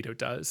thing Magneto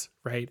does,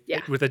 right?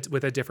 Yeah. With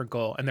a different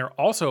goal. And they're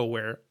also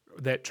aware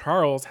that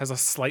Charles has a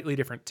slightly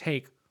different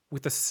take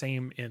with the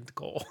same end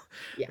goal,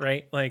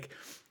 right? Like,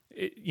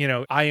 you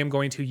know, I'm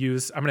going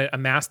to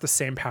amass the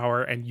same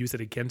power and use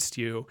it against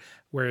you.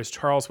 Whereas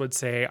Charles would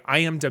say, I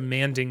am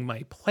demanding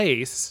my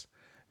place.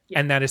 Yeah.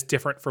 And that is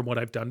different from what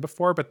I've done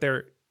before, but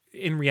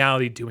in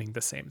reality doing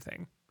the same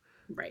thing.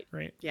 Right.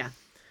 Right. Yeah.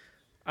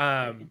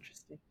 Very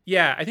interesting.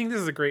 Yeah, I think this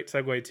is a great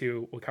segue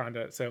to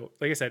Wakanda. So,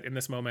 like I said, in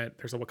this moment,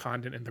 there's a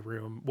Wakandan in the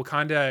room.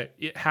 Wakanda,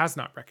 it has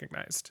not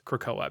recognized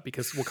Krakoa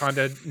because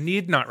Wakanda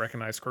need not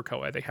recognize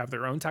Krakoa. They have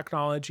their own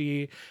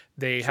technology.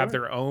 They have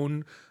their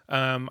own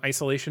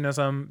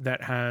isolationism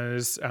that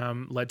has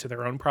led to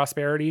their own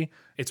prosperity.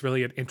 It's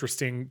really an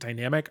interesting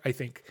dynamic. I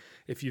think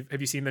have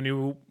you seen the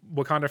new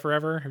Wakanda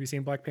Forever? Have you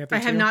seen Black Panther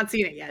 2? I have not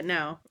seen it yet.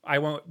 No. I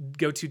won't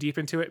go too deep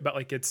into it, but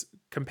like it's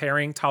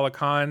comparing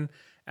Talokan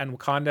and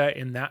Wakanda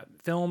in that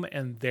film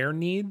and their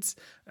needs,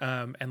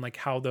 and like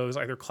how those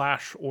either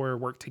clash or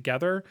work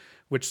together,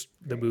 which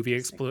the movie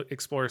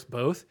explores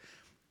both.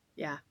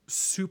 Yeah.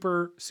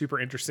 Super, super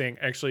interesting.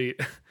 Actually,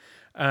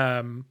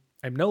 I'm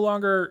no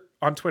longer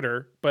on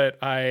Twitter, but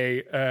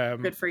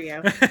Good for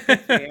you. Good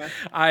for you.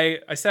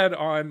 I said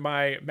on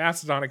my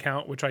Mastodon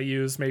account, which I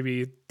use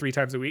maybe 3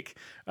 times a week,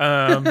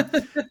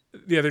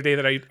 the other day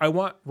that I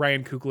want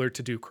Ryan Coogler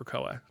to do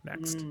Krakoa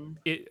next.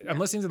 I'm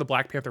listening to the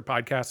Black Panther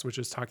podcast, which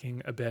is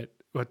talking a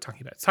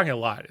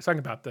lot. It's talking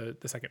about the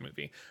second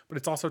movie, but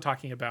it's also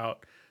talking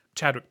about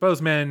Chadwick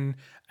Boseman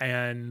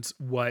and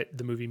what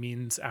the movie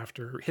means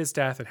after his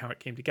death and how it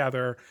came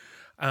together.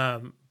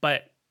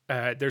 But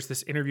there's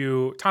this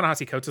interview.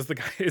 Ta-Nehisi Coates is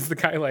the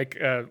guy like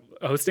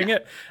hosting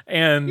it,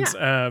 and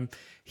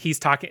he's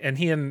talking, and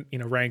he and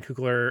Ryan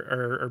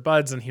Coogler are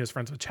buds, and he was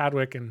friends with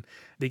Chadwick, and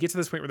they get to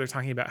this point where they're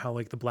talking about how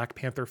like the Black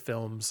Panther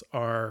films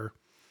are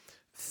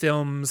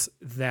films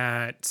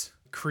that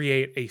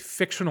create a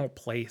fictional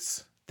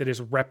place that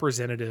is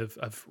representative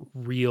of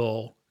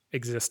real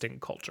existing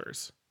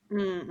cultures,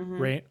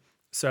 right?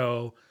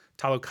 So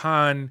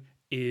Talokan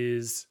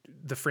is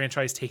the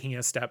franchise taking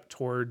a step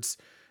towards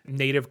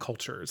native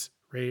cultures,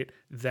 right?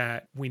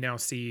 That we now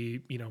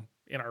see,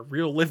 in our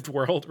real lived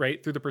world,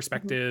 right? Through the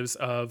perspectives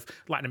of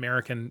Latin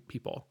American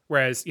people.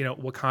 Whereas,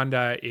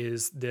 Wakanda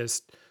is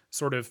this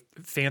sort of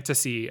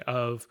fantasy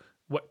of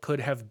what could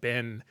have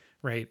been,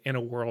 right? In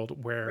a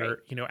world where,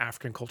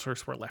 African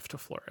cultures were left to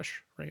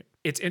flourish, right?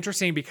 It's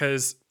interesting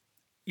because,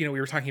 we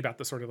were talking about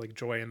the sort of like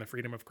joy and the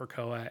freedom of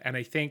Krakoa. And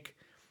I think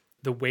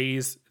the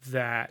ways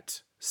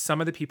that some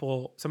of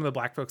the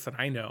Black folks that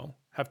I know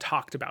have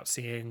talked about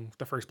seeing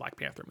the first Black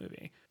Panther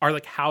movie are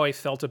like how I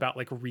felt about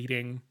like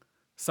reading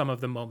some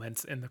of the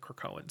moments in the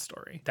Krakoan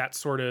story. That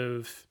sort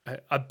of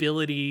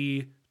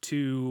ability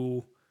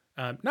to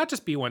not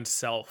just be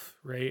oneself,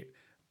 right?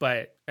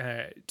 But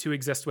to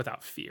exist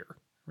without fear,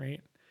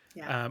 right?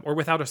 Yeah. Or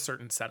without a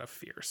certain set of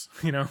fears,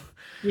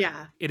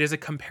 Yeah. It is a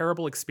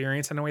comparable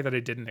experience in a way that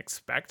I didn't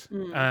expect.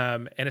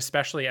 And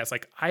especially as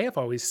like, I have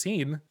always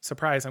seen,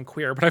 surprise, I'm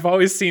queer, but I've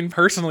always seen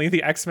personally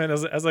the X-Men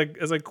as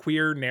a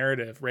queer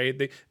narrative,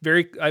 right?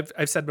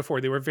 I've said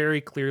before, they were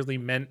very clearly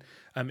meant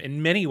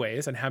in many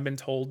ways and have been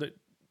told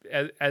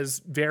as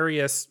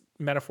various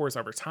metaphors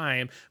over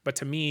time. But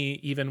to me,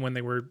 even when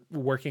they were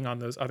working on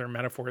those other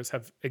metaphors,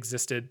 have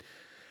existed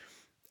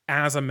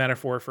as a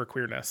metaphor for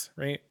queerness,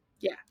 right?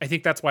 Yeah. I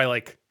think that's why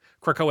like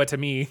Krakoa to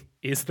me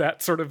is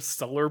that sort of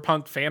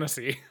solarpunk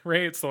fantasy,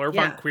 right?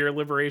 Solarpunk queer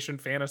liberation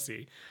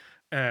fantasy.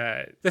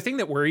 The thing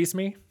that worries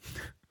me,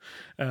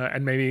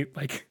 and maybe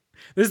like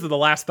this is the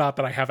last thought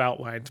that I have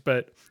outlined,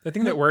 but the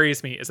thing that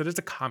worries me is that it's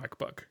a comic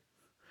book.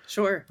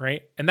 Sure.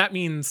 Right? And that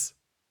means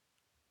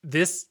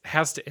this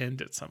has to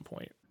end at some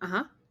point.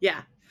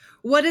 Yeah.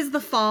 What is the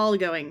fall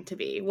going to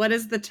be? What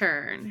is the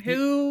turn?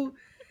 Who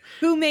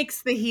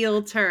makes the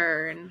heel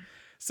turn?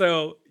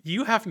 So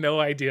you have no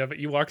idea, but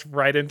you walked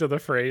right into the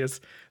phrase.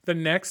 The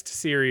next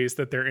series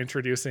that they're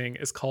introducing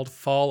is called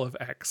Fall of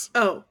X.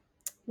 Oh,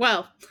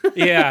 well.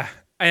 Yeah.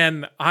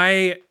 And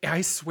I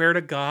swear to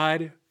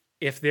God,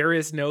 if there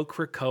is no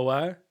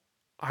Krakoa,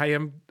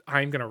 I'm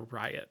gonna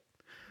riot.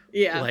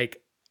 Yeah.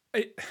 Like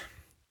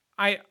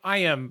I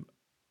am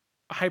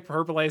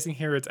hyperbolizing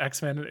here. It's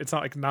X-Men. It's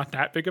not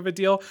that big of a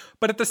deal.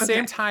 But at the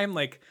same time,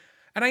 like,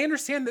 and I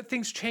understand that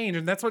things change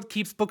and that's what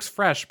keeps books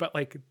fresh, but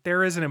like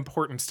there is an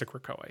importance to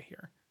Krakoa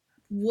here.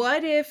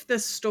 What if the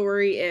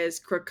story is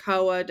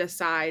Krakoa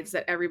decides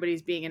that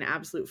everybody's being an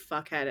absolute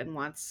fuckhead and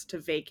wants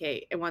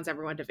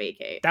everyone to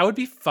vacate? That would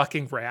be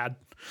fucking rad.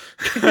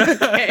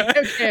 Okay.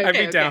 I'd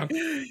be down.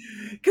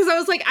 Because I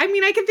was like, I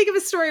mean, I can think of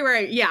a story where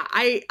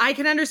I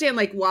can understand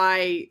like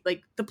why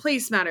like the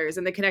place matters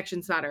and the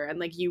connections matter and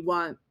like you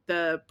want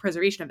the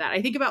preservation of that.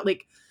 I think about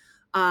like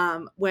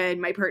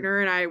when my partner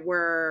and I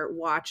were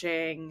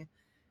watching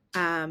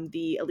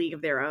the A League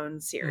of Their Own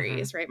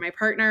series, right? My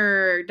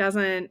partner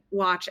doesn't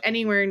watch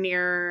anywhere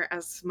near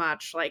as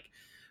much like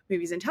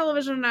movies and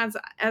television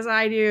as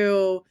I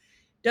do,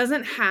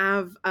 doesn't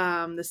have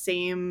the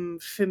same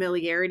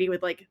familiarity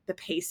with like the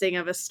pacing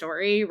of a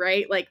story,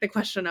 right? Like the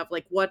question of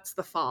like what's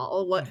the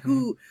fall,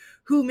 who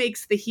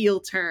makes the heel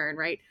turn,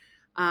 right?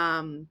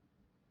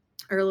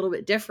 Are a little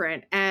bit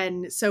different.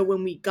 And so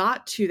when we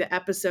got to the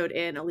episode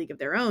in A League of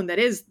Their Own, that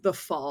is the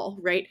fall,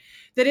 right?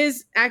 That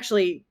is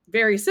actually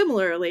very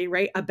similarly,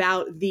 right,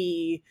 about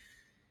the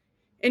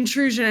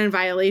intrusion and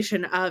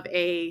violation of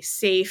a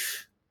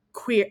safe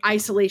queer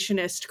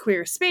isolationist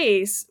queer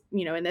space,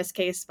 you know, in this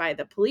case by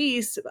the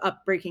police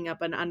breaking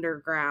up an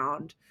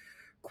underground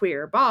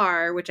queer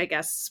bar, which I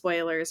guess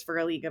spoilers for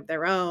A League of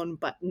Their Own,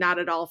 but not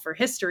at all for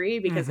history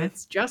because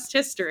it's just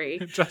history.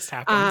 It just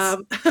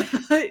happens.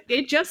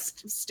 It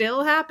just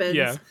still happens.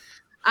 Yeah.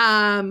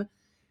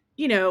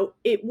 You know,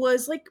 it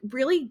was like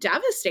really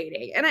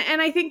devastating. And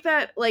I think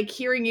that like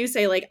hearing you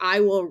say like, I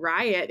will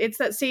riot, it's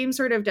that same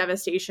sort of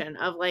devastation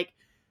of like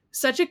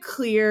such a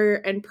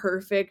clear and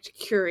perfect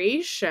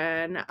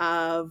curation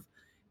of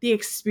the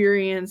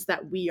experience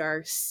that we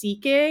are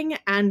seeking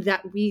and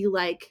that we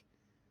like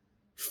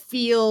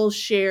feel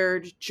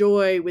shared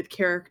joy with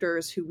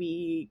characters who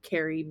we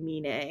carry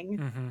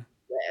meaning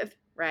with,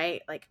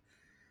 right? Like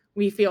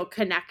we feel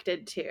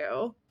connected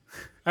to.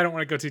 I don't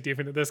want to go too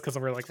deep into this because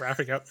we're like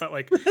wrapping up, but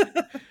like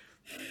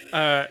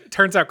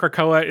turns out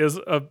Krakoa is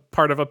a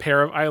part of a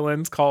pair of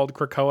islands called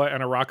Krakoa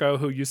and Arako,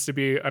 who used to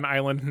be an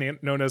island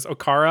known as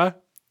Okara.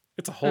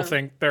 It's a whole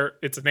thing.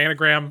 It's an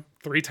anagram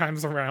 3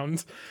 times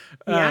around.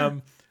 Yeah.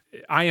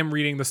 I am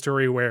reading the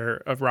story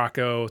where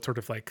Arako sort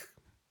of like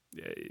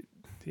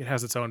it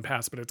has its own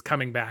past, but it's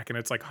coming back and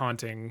it's like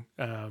haunting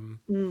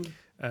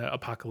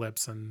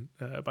Apocalypse and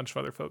a bunch of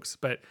other folks.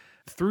 But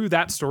through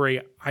that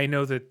story, I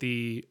know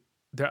that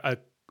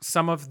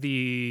some of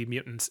the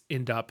mutants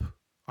end up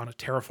on a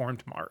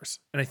terraformed Mars,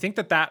 and I think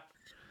that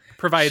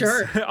provides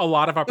a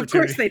lot of opportunity.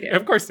 Of course they do.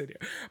 Of course they do.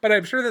 But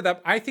I'm sure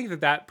I think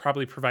that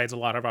probably provides a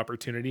lot of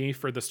opportunity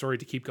for the story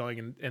to keep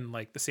going in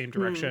like the same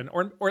direction,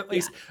 or at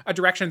least a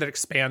direction that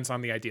expands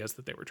on the ideas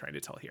that they were trying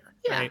to tell here.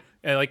 Yeah. Right?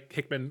 And like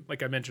Hickman,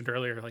 like I mentioned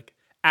earlier, like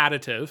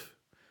additive,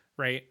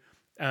 right?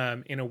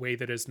 In a way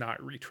that is not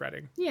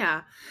retreading.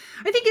 Yeah.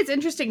 I think it's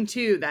interesting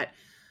too that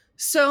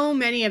so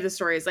many of the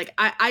stories, like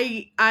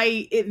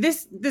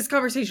this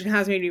conversation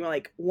has made me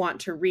like want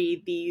to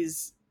read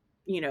these,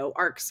 you know,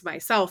 arcs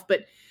myself,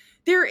 but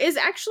there is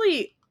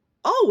actually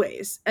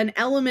always an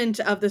element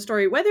of the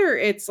story, whether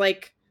it's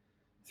like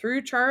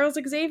through Charles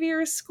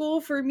Xavier's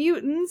School for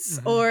Mutants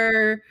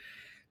or,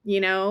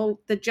 you know,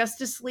 the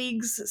Justice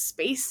League's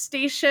space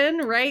station,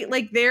 right?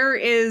 Like there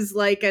is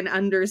like an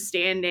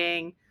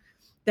understanding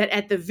that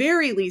at the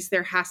very least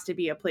there has to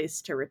be a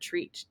place to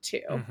retreat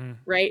to,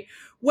 right?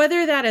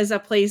 Whether that is a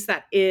place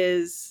that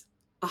is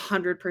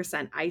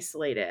 100%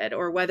 isolated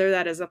or whether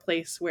that is a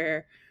place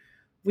where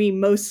we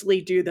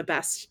mostly do the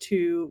best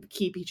to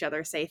keep each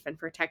other safe and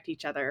protect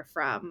each other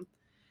from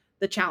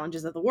the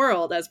challenges of the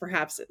world, as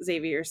perhaps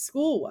Xavier's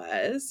School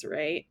was,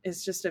 right?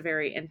 Is just a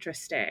very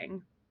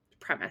interesting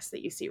premise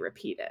that you see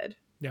repeated.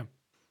 Yeah.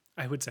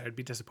 I would say I'd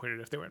be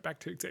disappointed if they went back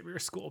to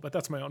Xavier's School, but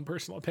that's my own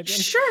personal opinion.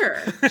 Sure.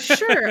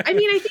 I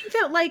mean, I think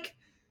that like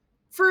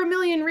for a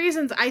million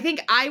reasons, I think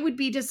I would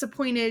be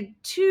disappointed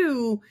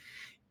too,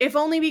 if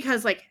only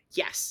because like,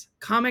 yes,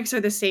 comics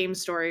are the same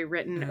story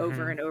written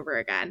over and over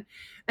again.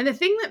 And the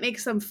thing that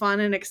makes them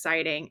fun and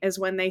exciting is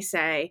when they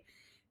say,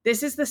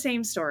 this is the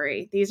same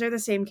story. These are the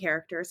same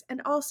characters.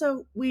 And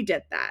also we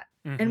did that.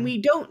 And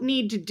we don't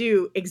need to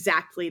do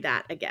exactly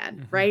that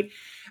again. Right.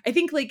 I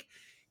think like,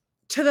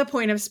 to the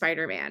point of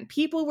Spider-Man,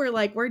 people were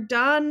like, we're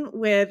done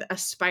with a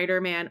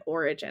Spider-Man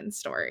origin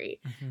story.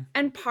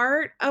 And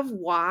part of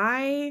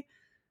why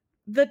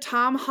the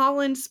Tom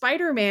Holland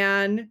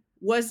Spider-Man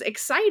was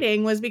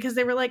exciting was because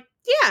they were like,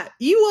 yeah,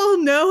 you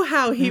all know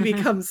how he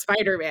becomes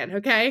Spider-Man,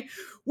 okay?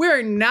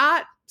 We're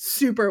not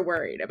super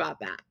worried about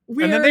that.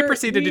 And then they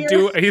proceeded to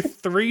do a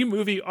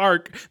 3-movie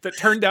arc that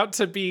turned out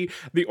to be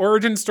the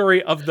origin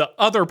story of the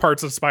other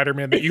parts of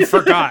Spider-Man that you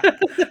forgot.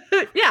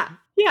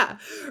 Yeah.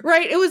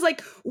 Right. It was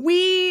like,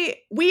 we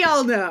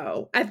all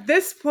know at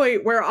this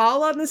point, we're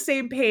all on the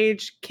same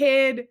page.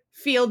 Kid,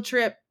 field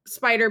trip,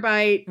 spider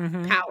bite,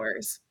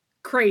 powers.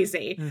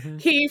 Crazy.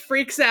 He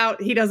freaks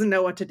out. He doesn't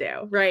know what to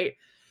do. Right.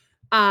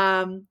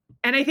 And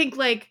I think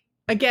like,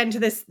 again, to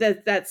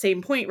that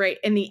same point, right?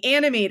 In the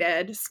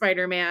animated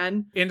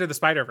Spider-Man. Into the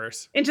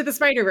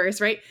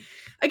Spider-Verse, right?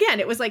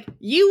 Again, it was like,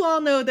 you all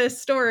know this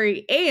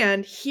story,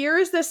 and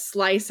here's the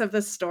slice of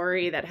the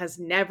story that has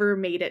never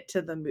made it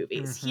to the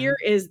movies. Here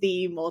is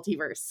the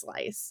multiverse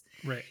slice.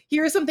 Right.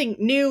 Here's something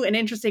new and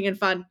interesting and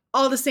fun.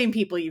 All the same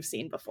people you've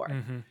seen before.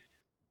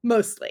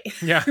 Mostly.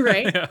 Yeah.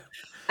 Right?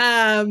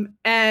 Yeah.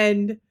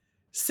 And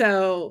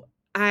so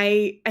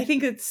I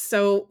think it's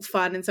so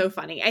fun and so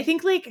funny. I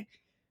think like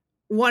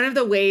one of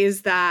the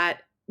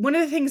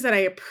things that I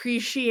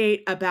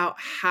appreciate about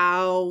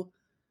how,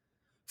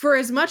 for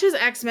as much as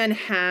X-Men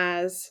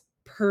has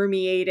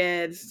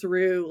permeated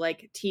through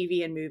like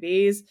TV and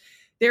movies,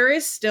 there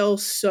is still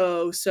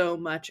so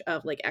much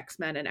of like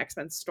X-Men and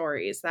X-Men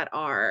stories that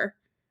are,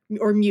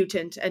 or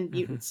mutant and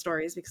mutant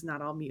stories, because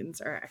not all mutants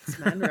are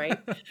X-Men, right?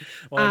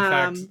 Well,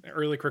 in fact,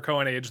 early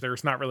Krakoan age,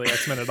 there's not really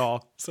X-Men at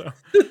all. So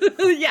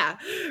yeah,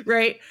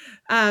 right.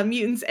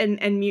 Mutants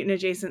and mutant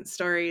adjacent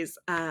stories.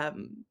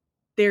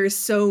 There's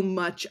so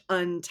much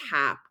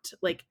untapped,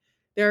 like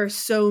there are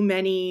so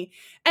many,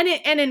 and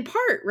in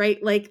part,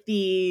 right, like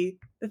the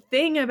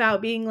thing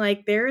about being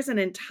like, there's an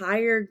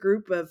entire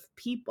group of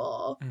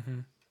people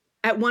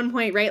at one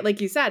point, right,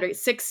 like you said, right,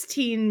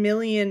 16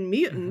 million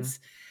mutants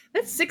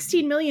That's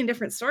 16 million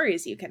different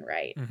stories you can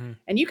write. Mm-hmm.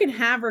 And you can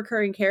have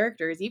recurring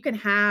characters. You can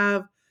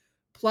have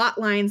plot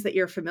lines that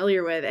you're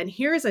familiar with. And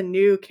here's a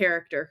new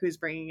character who's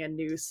bringing a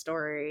new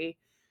story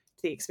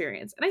to the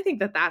experience. And I think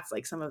that that's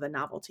like some of the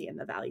novelty and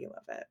the value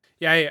of it.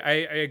 Yeah, I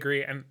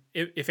agree. And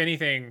if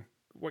anything,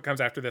 what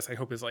comes after this, I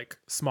hope, is like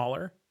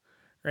smaller,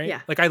 right?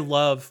 Yeah. Like I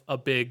love a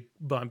big,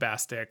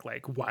 bombastic,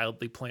 like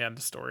wildly planned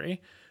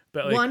story.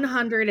 But like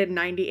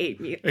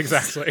 198 mutants.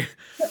 Exactly.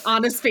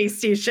 On a space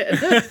station.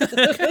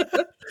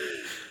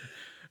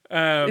 In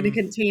a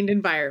contained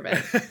environment.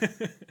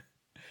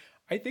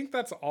 I think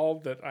that's all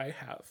that I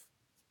have.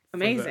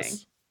 Amazing.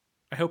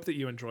 I hope that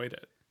you enjoyed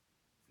it.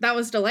 That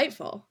was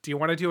delightful. Do you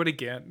want to do it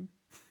again?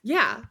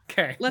 Yeah.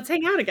 Okay. Let's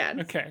hang out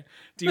again. Okay.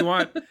 Do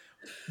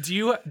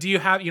you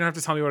have, you don't have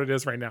to tell me what it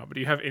is right now, but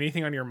do you have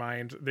anything on your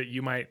mind that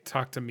you might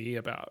talk to me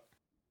about?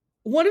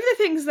 One of the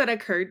things that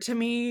occurred to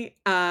me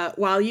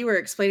while you were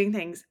explaining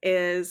things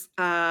is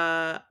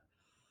I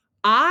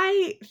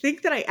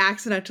think that I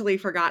accidentally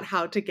forgot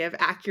how to give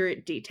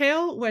accurate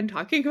detail when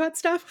talking about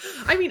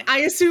stuff. I mean, I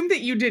assume that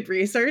you did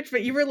research,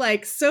 but you were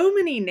like so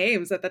many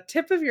names at the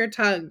tip of your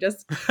tongue,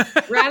 just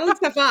rattling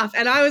stuff off.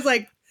 And I was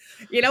like,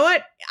 you know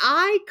what?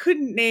 I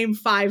couldn't name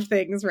 5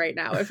 things right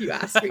now if you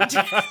asked me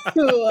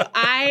to.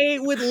 I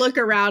would look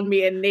around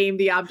me and name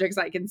the objects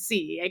I can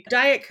see. A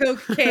Diet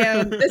Coke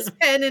can, this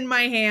pen in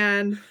my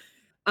hand,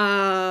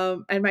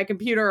 and my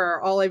computer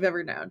are all I've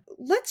ever known.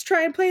 Let's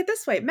try and play it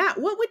this way.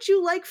 Matt, what would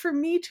you like for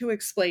me to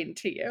explain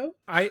to you?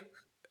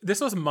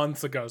 This was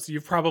months ago, so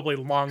you've probably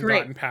long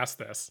gotten past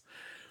this.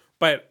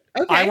 But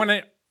okay. I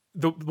want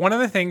to, one of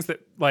the things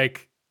that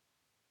like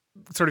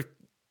sort of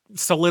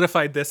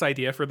solidified this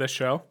idea for this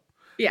show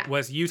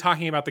was you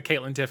talking about the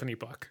Caitlin Tiffany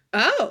book.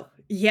 Oh,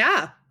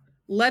 yeah.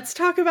 Let's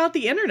talk about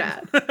the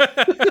internet.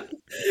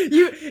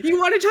 You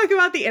want to talk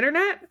about the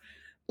internet?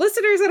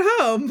 Listeners at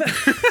home,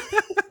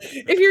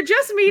 if you're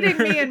just meeting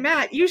me and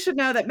Matt, you should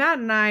know that Matt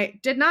and I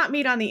did not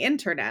meet on the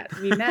internet.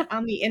 We met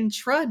on the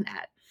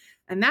intranet.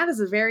 And that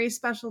is a very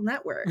special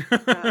network.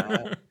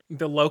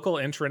 The local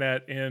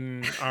intranet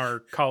in our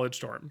college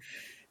dorm.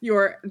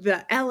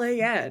 The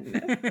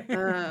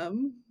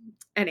LAN.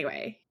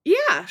 Anyway,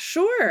 yeah,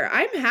 sure.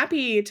 I'm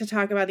happy to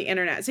talk about the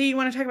internet. So you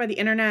want to talk about the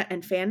internet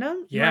and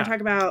fandom? You want to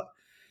talk about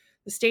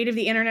the state of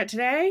the internet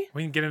today?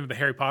 We can get into the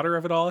Harry Potter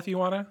of it all if you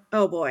want to.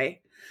 Oh, boy.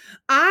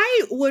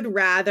 I would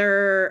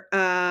rather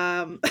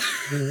I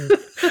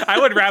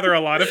would rather a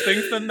lot of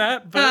things than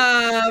that, but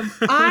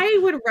I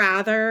would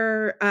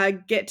rather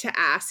get to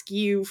ask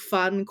you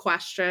fun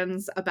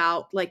questions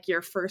about like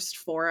your first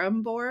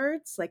forum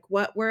boards. Like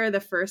what were the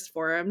first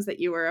forums that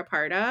you were a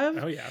part of?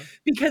 Oh yeah.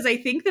 Because I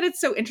think that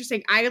it's so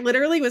interesting. I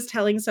literally was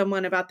telling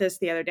someone about this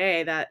the other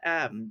day that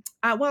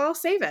well, I'll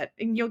save it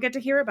and you'll get to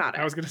hear about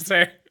it. I was going to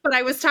say. But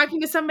I was talking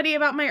to somebody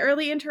about my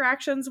early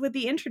interactions with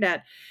the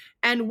internet.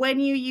 And when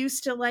you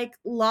used to like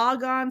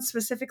log on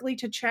specifically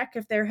to check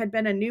if there had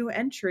been a new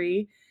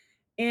entry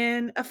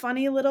in a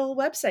funny little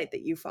website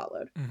that you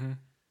followed,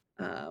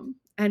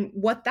 and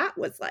what that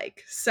was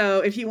like.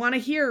 So if you want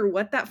to hear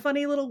what that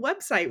funny little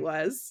website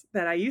was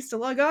that I used to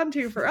log on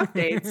to for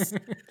updates,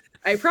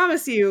 I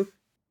promise you,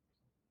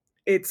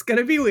 it's going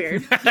to be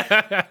weird.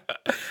 I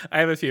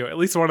have a few. At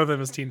least one of them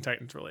is Teen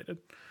Titans related.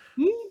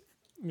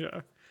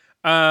 Yeah.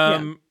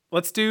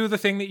 Let's do the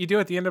thing that you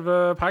do at the end of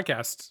a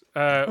podcast.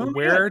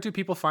 Where do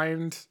people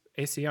find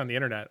AC on the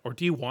internet? Or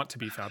do you want to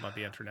be found on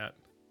the internet?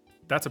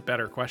 That's a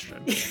better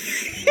question.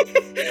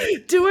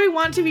 Do I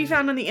want to be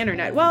found on the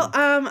internet? Well,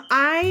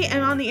 I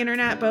am on the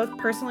internet both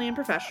personally and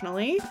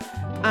professionally.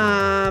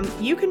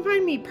 You can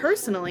find me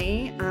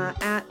personally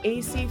at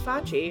AC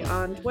Facci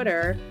on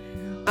Twitter.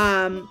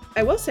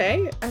 I will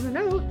say, as a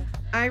note,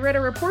 I read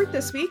a report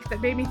this week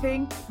that made me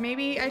think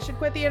maybe I should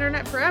quit the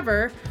internet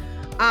forever.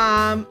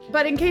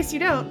 But in case you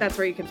don't, that's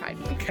where you can find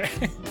me. Okay.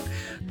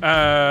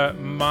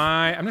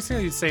 I'm just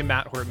going to say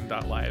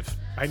matthorton.live.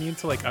 I need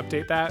to like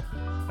update that.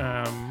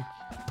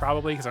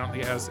 Probably because I don't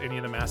think it has any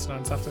of the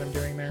Mastodon stuff that I'm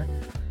doing there.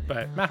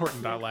 But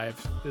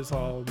matthorton.live is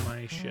all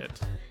my shit.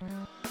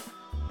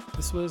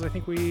 I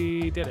think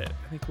we did it.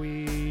 I think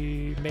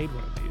we made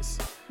one of these.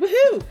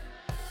 Woohoo!